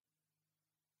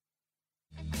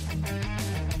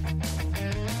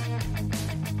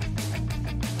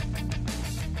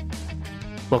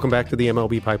 Welcome back to the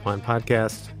MLB Pipeline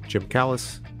Podcast. Jim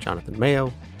Callis, Jonathan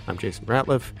Mayo. I'm Jason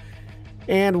Ratliff.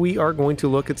 And we are going to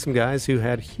look at some guys who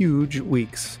had huge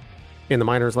weeks in the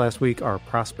minors last week. Our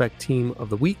prospect team of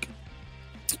the week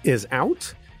is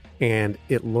out, and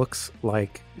it looks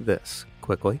like this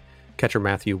quickly. Catcher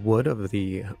Matthew Wood of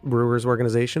the Brewers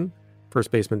organization.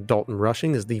 First baseman Dalton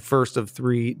Rushing is the first of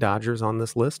 3 Dodgers on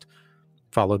this list,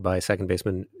 followed by second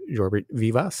baseman Jorbert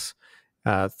Vivas.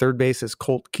 Third base is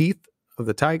Colt Keith of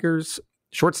the Tigers.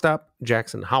 Shortstop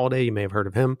Jackson Holliday, you may have heard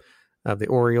of him, of the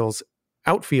Orioles.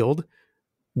 Outfield,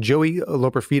 Joey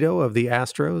Loperfido of the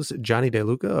Astros, Johnny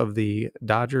DeLuca of the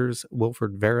Dodgers,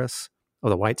 Wilfred Veras of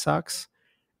the White Sox.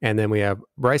 And then we have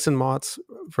Bryson Motts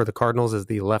for the Cardinals as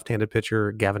the left-handed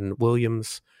pitcher, Gavin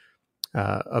Williams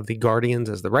of the Guardians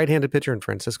as the right-handed pitcher, and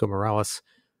Francisco Morales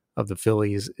of the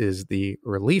Phillies is the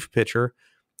relief pitcher.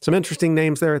 Some interesting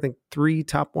names there. I think 3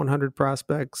 top 100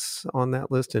 prospects on that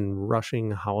list in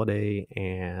Rushing, Holliday,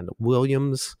 and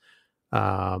Williams.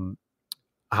 Holliday,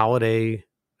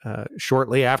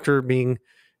 shortly after being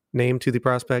named to the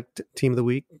prospect team of the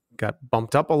week, got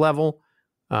bumped up a level.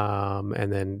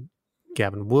 And then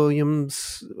Gavin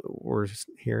Williams, we're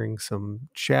hearing some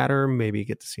chatter, maybe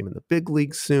get to see him in the big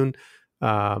leagues soon.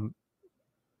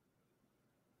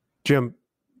 Jim,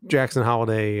 Jackson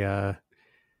Holliday,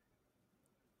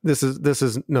 this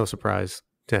is no surprise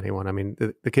to anyone. I mean,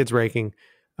 the kid's raking.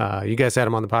 You guys had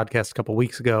him on the podcast a couple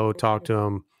weeks ago, talked to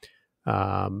him.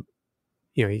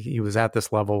 He was at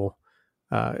this level.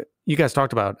 You guys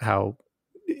talked about how,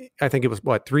 I think it was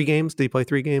 3 games? Did he play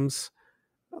 3 games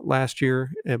last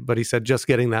year? But he said just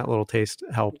getting that little taste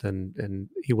helped, and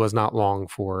he was not long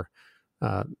for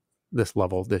this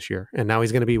level this year. And now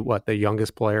he's going to be the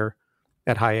youngest player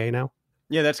at high A now?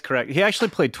 Yeah, that's correct. He actually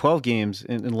played 12 games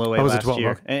in low A last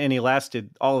year, and he lasted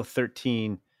all of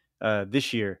 13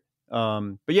 this year.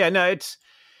 But yeah, no,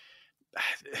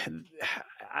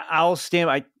 I'll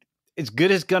stand. As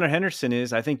good as Gunnar Henderson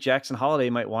is, I think Jackson Holliday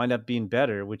might wind up being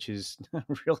better, which is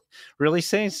really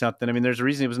saying something. I mean, there's a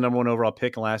reason he was the number 1 overall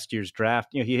pick in last year's draft.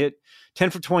 He hit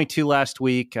 10 for 22 last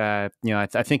week. I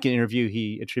think in an interview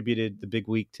he attributed the big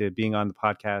week to being on the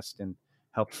podcast and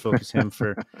helped focus him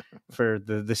for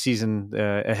the season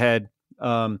ahead.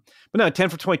 But no, 10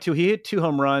 for 22. He hit 2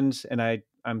 home runs, and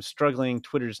I'm struggling.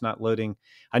 Twitter's not loading.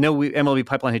 I know MLB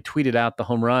Pipeline had tweeted out the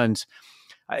home runs.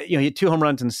 He had 2 home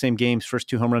runs in the same games, first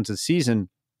 2 home runs of the season.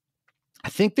 I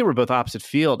think they were both opposite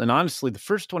field. And honestly, the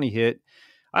first one he hit,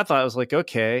 I thought it was like,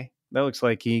 okay, that looks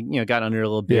like he, got under a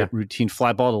little bit, routine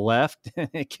fly ball to left.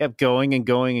 It kept going and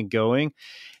going and going.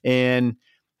 And,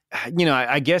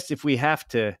 I guess if we had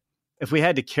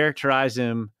to characterize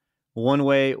him one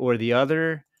way or the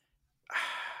other,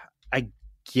 I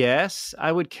guess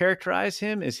I would characterize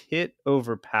him as hit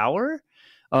over power.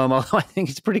 Although I think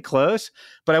it's pretty close.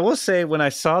 But I will say, when I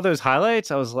saw those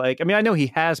highlights, I was like, I know he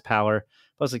has power,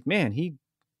 but I was like, man, he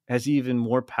has even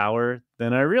more power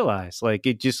than I realized. Like,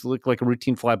 it just looked like a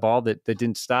routine fly ball that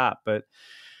didn't stop. But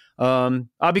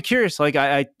I'll be curious. Like,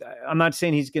 I'm not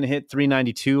saying he's going to hit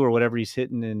 392 or whatever he's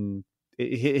hitting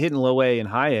hitting low A and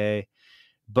high A,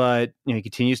 but he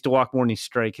continues to walk more than he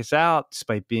strikes out,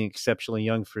 despite being exceptionally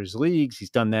young for his leagues. He's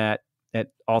done that at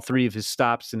all 3 of his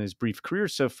stops in his brief career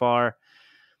so far.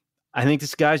 I think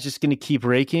this guy's just going to keep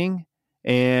raking,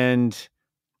 and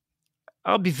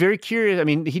I'll be very curious. I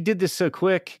mean, he did this so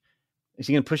quick. Is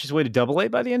he going to push his way to Double A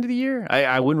by the end of the year?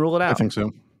 I wouldn't rule it out. I think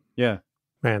so. Yeah.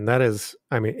 Man, that is,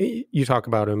 you talk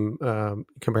about him,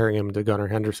 comparing him to Gunnar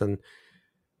Henderson.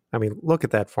 Look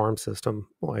at that farm system.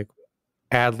 Like,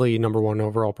 Adley, number 1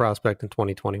 overall prospect in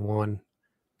 2021.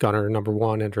 Gunnar, number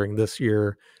 1 entering this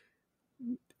year.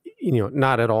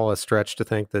 Not at all a stretch to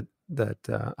think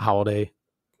that Holliday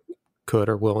could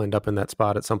or will end up in that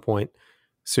spot at some point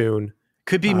soon.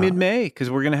 Could be mid-May, because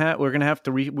we're gonna have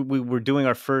to we're doing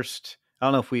our first. I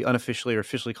don't know if we unofficially or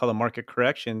officially call them market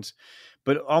corrections,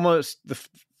 but almost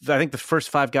I think the first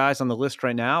 5 guys on the list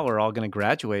right now are all going to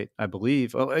graduate, I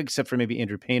believe, except for maybe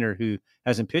Andrew Painter, who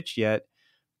hasn't pitched yet.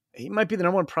 He might be the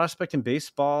number 1 prospect in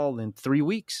baseball in 3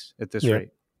 weeks at this rate.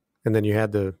 And then you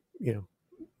had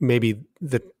maybe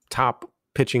the top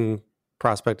pitching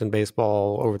prospect in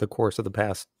baseball over the course of the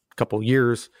past couple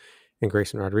years in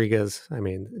Grayson Rodriguez.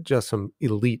 Just some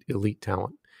elite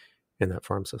talent in that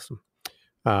farm system.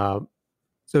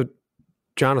 So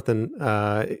Jonathan,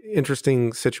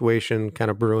 interesting situation kind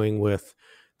of brewing with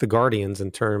the Guardians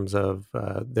in terms of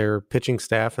their pitching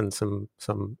staff and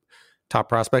some top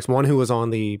prospects. One who was on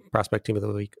the prospect team of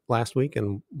the week last week,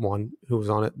 and one who was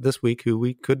on it this week, who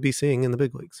we could be seeing in the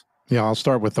big leagues. Yeah, I'll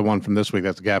start with the one from this week.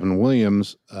 That's Gavin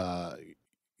Williams.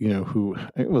 who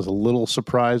it was a little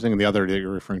surprising. And the other that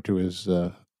you're referring to is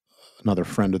another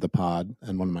friend of the pod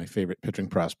and one of my favorite pitching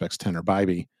prospects, Tanner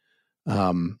Bibee.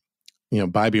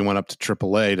 Bibee went up to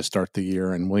AAA to start the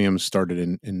year, and Williams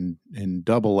started in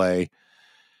AA.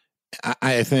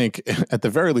 I think at the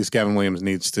very least, Gavin Williams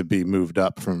needs to be moved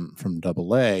up from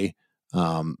AA.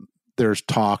 There's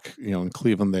talk, in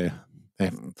Cleveland, they're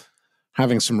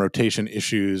having some rotation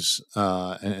issues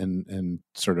and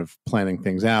sort of planning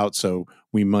things out. So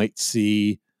we might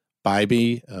see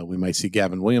Bibee, we might see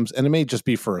Gavin Williams, and it may just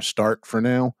be for a start for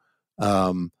now.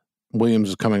 Williams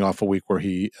is coming off a week where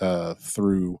he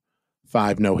threw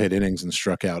 5 no-hit innings and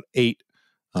struck out 8,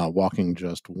 walking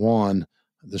just 1.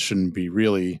 This shouldn't be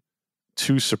really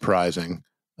too surprising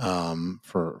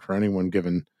for anyone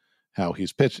given how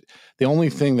he's pitched. The only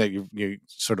thing that you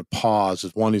sort of pause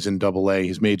is, one, he's in AA.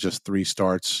 He's made just 3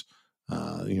 starts.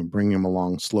 Bring him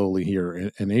along slowly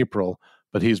here in April,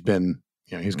 but he's been,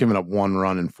 he's given up 1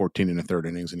 run in 14 1/3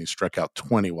 innings, and he struck out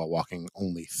 20 while walking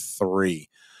only 3.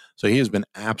 So he has been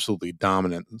absolutely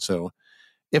dominant. And so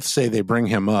if, say, they bring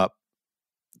him up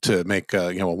to make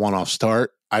a one-off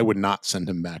start, I would not send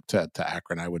him back to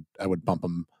Akron. I would bump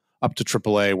him up to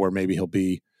AAA, where maybe he'll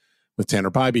be with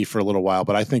Tanner Bibee for a little while.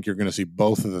 But I think you're going to see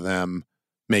both of them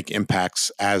make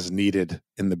impacts as needed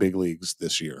in the big leagues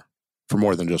this year for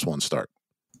more than just one start.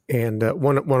 And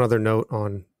one other note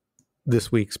on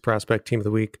this week's Prospect Team of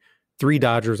the Week: 3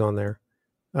 Dodgers on there.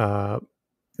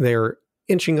 They're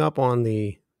inching up on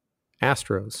the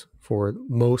Astros for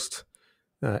most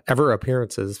ever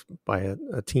appearances by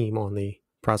a team on the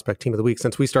Prospect Team of the Week.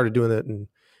 Since we started doing it in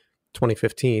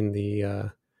 2015,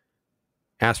 the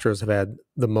Astros have had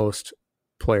the most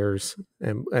players,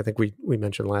 and I think we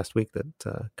mentioned last week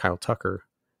that Kyle Tucker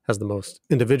has the most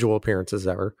individual appearances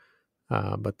ever.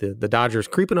 But the Dodgers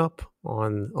creeping up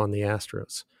on the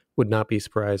Astros. Would not be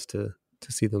surprised to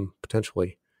see them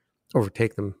potentially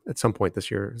overtake them at some point this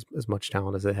year, as much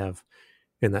talent as they have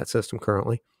in that system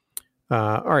currently.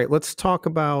 All right, let's talk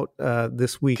about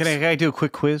this week. Can I do a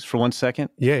quick quiz for 1 second?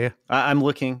 Yeah. I'm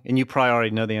looking, and you probably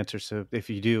already know the answer. So if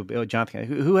you do, Jonathan,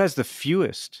 who has the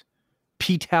fewest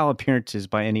PTAL appearances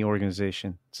by any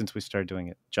organization since we started doing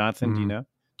it? Jonathan, do you know?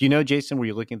 Do you know, Jason? Were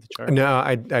you looking at the chart? No,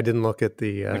 I didn't look at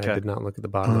the. Okay. I did not look at the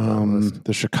bottom of the list.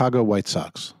 The Chicago White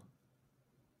Sox.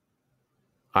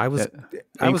 I was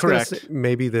incorrect.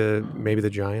 Maybe the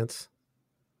Giants.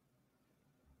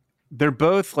 They're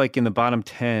both like in the bottom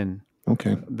 10.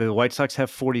 Okay. The White Sox have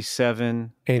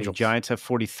 47. Angels. The Giants have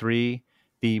 43.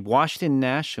 The Washington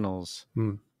Nationals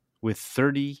with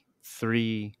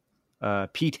 33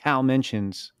 PTAL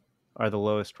mentions are the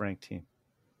lowest ranked team.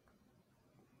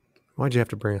 Why'd you have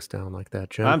to bring us down like that,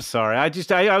 Jim? I'm sorry.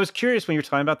 I was curious when you were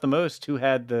talking about the most, who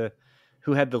had the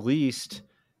least,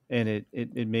 and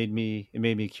it made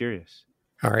me curious.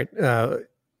 All right.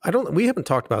 We haven't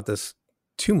talked about this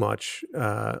too much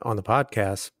on the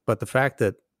podcast, but the fact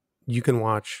that you can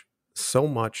watch so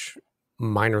much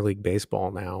minor league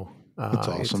baseball now, that's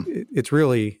awesome. It's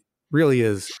really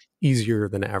is easier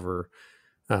than ever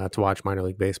to watch minor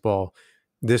league baseball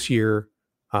this year.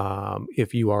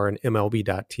 If you are an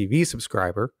MLB.TV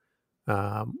subscriber,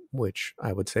 which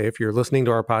I would say if you're listening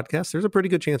to our podcast, there's a pretty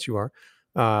good chance you are,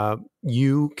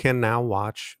 you can now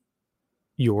watch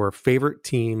your favorite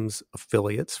team's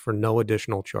affiliates for no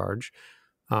additional charge.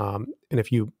 And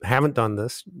if you haven't done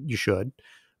this, you should.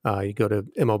 You go to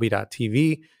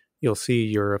MLB.TV, you'll see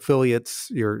your affiliates,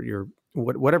 your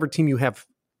whatever team you have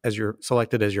as your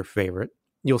selected as your favorite.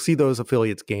 You'll see those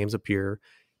affiliates games appear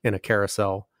in a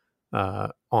carousel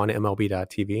on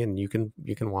MLB.TV, and you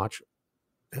can watch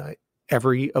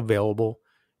every available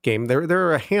game. There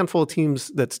are a handful of teams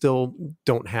that still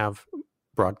don't have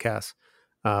broadcasts,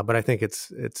 but I think it's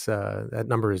that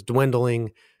number is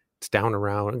dwindling. It's down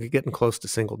around, getting close to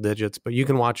single digits, but you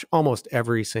can watch almost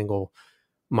every single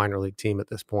minor league team at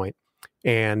this point.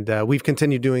 And we've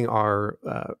continued doing our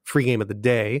free game of the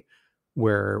day,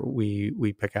 where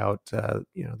we pick out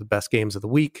the best games of the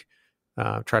week,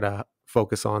 try to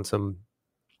focus on some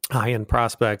high-end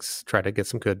prospects, try to get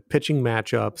some good pitching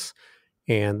matchups.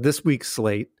 And this week's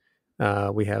slate,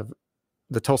 we have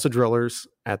the Tulsa Drillers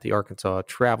at the Arkansas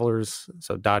Travelers,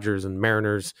 so Dodgers and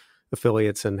Mariners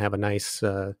affiliates, and have a nice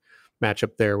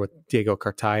matchup there with Diego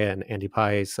Cartaya and Andy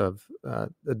Paez of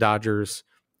the Dodgers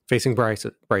facing Bryce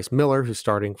Miller, who's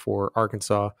starting for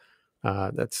Arkansas.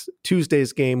 That's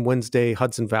Tuesday's game. Wednesday,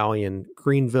 Hudson Valley and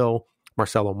Greenville,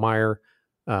 Marcelo Meyer.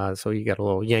 So you got a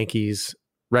little Yankees,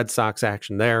 Red Sox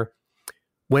action there.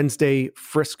 Thursday,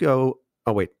 Frisco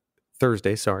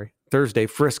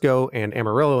and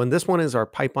Amarillo. And this one is our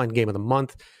pipeline game of the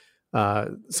month.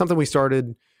 Something we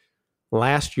started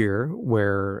last year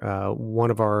where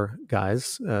one of our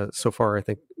guys, so far, I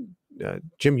think,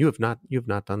 Jim, you have not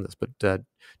done this, but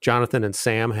Jonathan and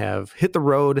Sam have hit the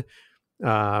road,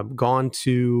 gone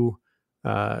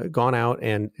out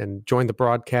and joined the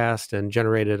broadcast and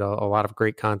generated a lot of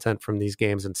great content from these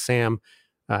games. And Sam,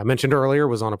 I mentioned earlier,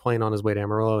 was on a plane on his way to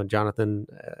Amarillo. And Jonathan,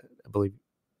 I believe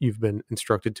you've been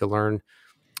instructed to learn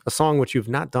a song which you've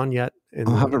not done yet.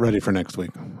 I'll have it ready for next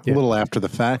week, a little after the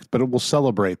fact, but it will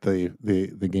celebrate the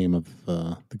game of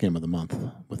the month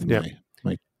with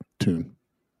my tune.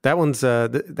 That one's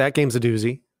that game's a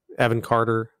doozy. Evan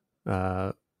Carter,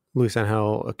 Luis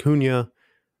Angel Acuna,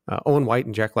 Owen White,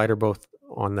 and Jack Leiter both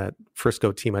on that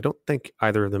Frisco team. I don't think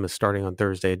either of them is starting on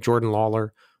Thursday. Jordan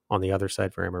Lawler on the other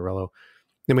side for Amarillo.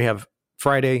 Then we have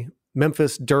Friday,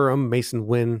 Memphis, Durham, Mason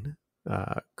Wynn,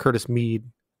 Curtis Mead,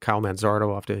 Kyle Manzardo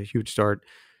off to a huge start.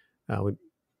 We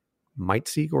might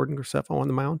see Gordon Graceffo on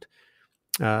the mound.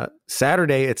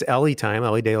 Saturday, it's Ellie time.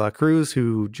 Ellie De La Cruz,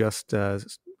 who just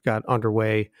got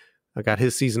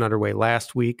his season underway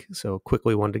last week. So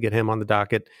quickly wanted to get him on the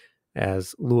docket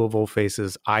as Louisville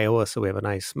faces Iowa. So we have a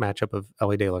nice matchup of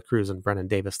Ellie De La Cruz and Brennan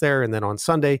Davis there. And then on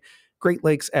Sunday, Great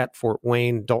Lakes at Fort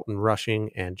Wayne, Dalton Rushing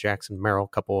and Jackson Merrill, a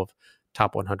couple of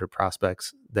top 100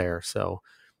 prospects there. So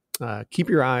keep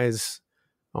your eyes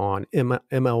on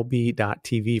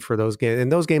MLB.TV for those games.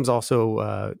 And those games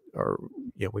also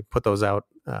we put those out,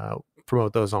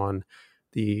 promote those on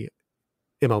the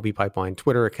MLB Pipeline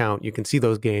Twitter account. You can see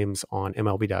those games on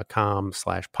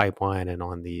MLB.com/pipeline and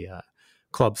on the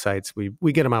club sites.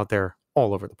 We get them out there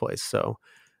all over the place. So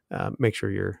make sure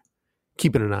you're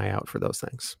keeping an eye out for those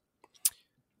things.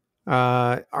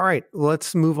 All right,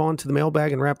 let's move on to the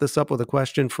mailbag and wrap this up with a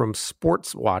question from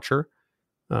Sports Watcher.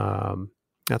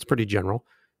 That's pretty general.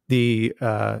 The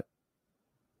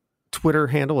Twitter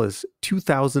handle is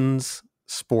 2000s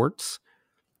Sports.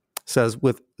 Says,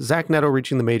 with Zach Neto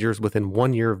reaching the majors within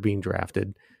 1 year of being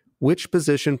drafted, which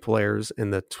position players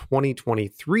in the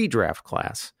 2023 draft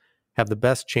class have the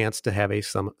best chance to have a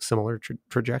similar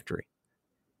trajectory?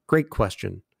 Great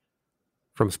question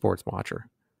from Sports Watcher.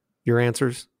 Your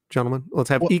answers, gentlemen? Let's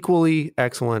have equally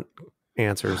excellent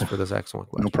answers for this excellent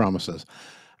question. No promises.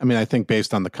 I mean, I think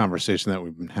based on the conversation that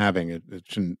we've been having, it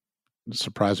shouldn't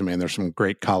surprise me. And there's some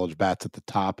great college bats at the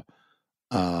top.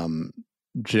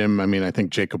 Jim, I mean, I think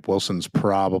Jacob Wilson's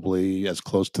probably as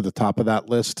close to the top of that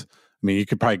list. I mean, you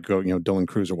could probably go, Dylan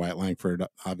Cruz or Wyatt Langford,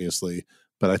 obviously.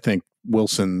 But I think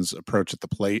Wilson's approach at the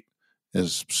plate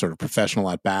is sort of professional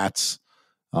at bats,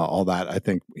 all that. I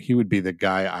think he would be the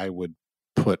guy I would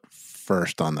put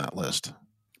first on that list.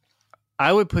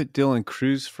 I would put Dylan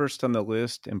Cruz first on the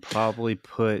list and probably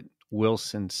put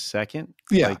Wilson second,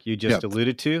 like you just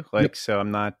alluded to. So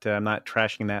I'm not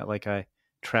trashing that like I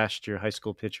trashed your high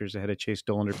school pitchers ahead of Chase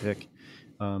Dollander pick.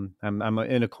 I'm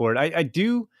in accord. I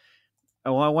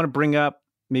want to bring up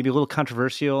maybe a little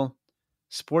controversial.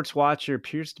 Sports Watcher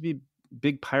appears to be a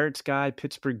big Pirates guy,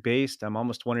 Pittsburgh based. I'm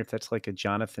almost wondering if that's like a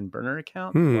Jonathan Burner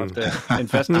account. We'll have to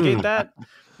investigate that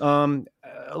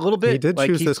a little bit. He did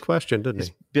choose this question, didn't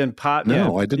he? Been pop.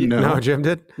 No, I didn't know. No, Jim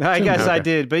did. I guess I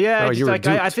did, but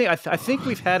I think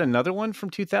we've had another one from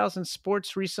 2000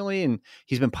 Sports recently, and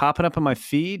he's been popping up on my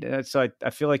feed. So I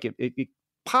feel like it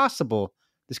possible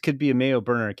this could be a Mayo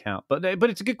Burner account, but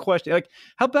it's a good question. Like,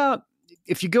 how about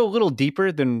if you go a little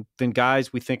deeper than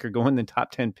guys we think are going in the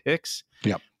top 10 picks?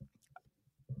 Yep.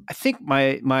 I think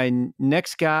my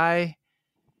next guy,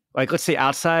 like let's say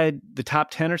outside the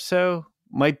top 10 or so,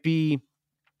 might be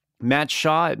Matt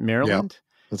Shaw at Maryland. Yep.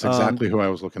 That's exactly who I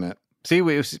was looking at.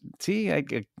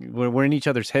 We're in each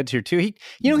other's heads here too. He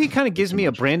kind of gives me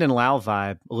a Brandon Lau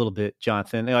vibe a little bit,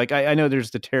 Jonathan. Like I know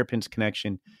there's the Terrapins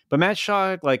connection, but Matt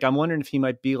Shaw, like I'm wondering if he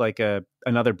might be like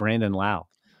another Brandon Lau.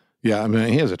 Yeah, I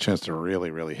mean, he has a chance to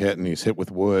really, really hit, and he's hit with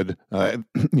wood, and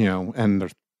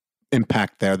there's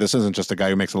impact there. This isn't just a guy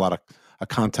who makes a lot of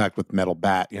contact with metal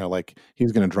bat. Like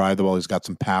he's going to drive the ball. He's got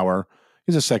some power.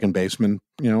 He's a second baseman,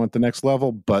 at the next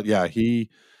level. But yeah, he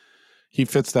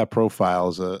fits that profile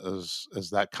as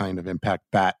that kind of impact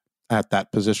bat at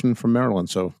that position from Maryland.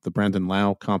 So the Brandon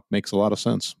Lau comp makes a lot of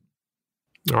sense.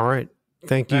 All right,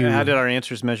 thank you. How did our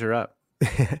answers measure up?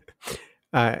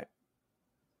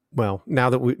 Well, now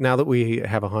that we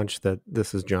have a hunch that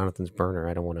this is Jonathan's burner,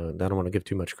 I don't want to give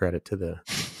too much credit to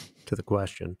the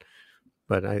question.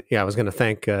 But I was going to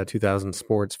thank 2000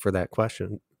 Sports for that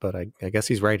question. But I guess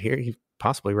he's right here. He's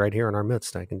possibly right here in our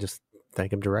midst. I can just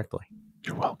thank him directly.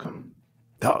 You're welcome.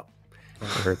 Oh, I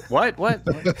heard that. What?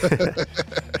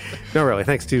 No, really.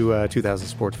 Thanks to 2000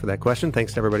 Sports for that question.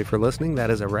 Thanks to everybody for listening. That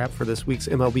is a wrap for this week's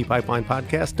MLB Pipeline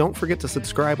podcast. Don't forget to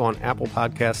subscribe on Apple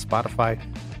Podcasts, Spotify,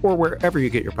 or wherever you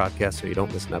get your podcasts so you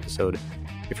don't miss an episode.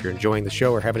 If you're enjoying the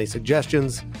show or have any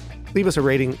suggestions, leave us a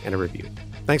rating and a review.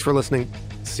 Thanks for listening.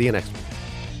 See you next week.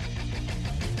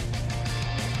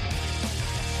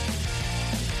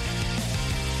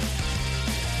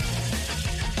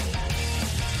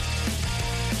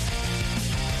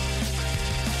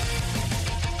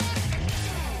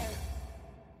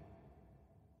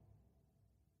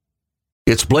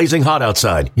 It's blazing hot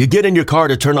outside. You get in your car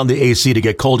to turn on the AC to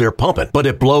get cold air pumping, but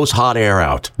it blows hot air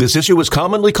out. This issue is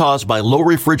commonly caused by low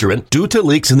refrigerant due to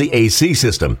leaks in the AC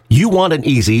system. You want an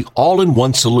easy,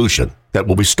 all-in-one solution that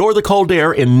will restore the cold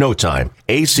air in no time.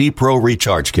 AC Pro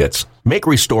Recharge Kits make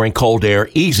restoring cold air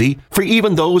easy for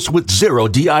even those with zero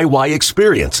DIY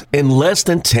experience in less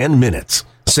than 10 minutes.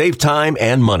 Save time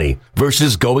and money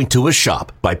versus going to a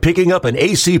shop by picking up an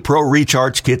AC Pro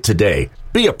Recharge Kit today.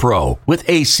 Be a pro with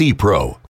AC Pro.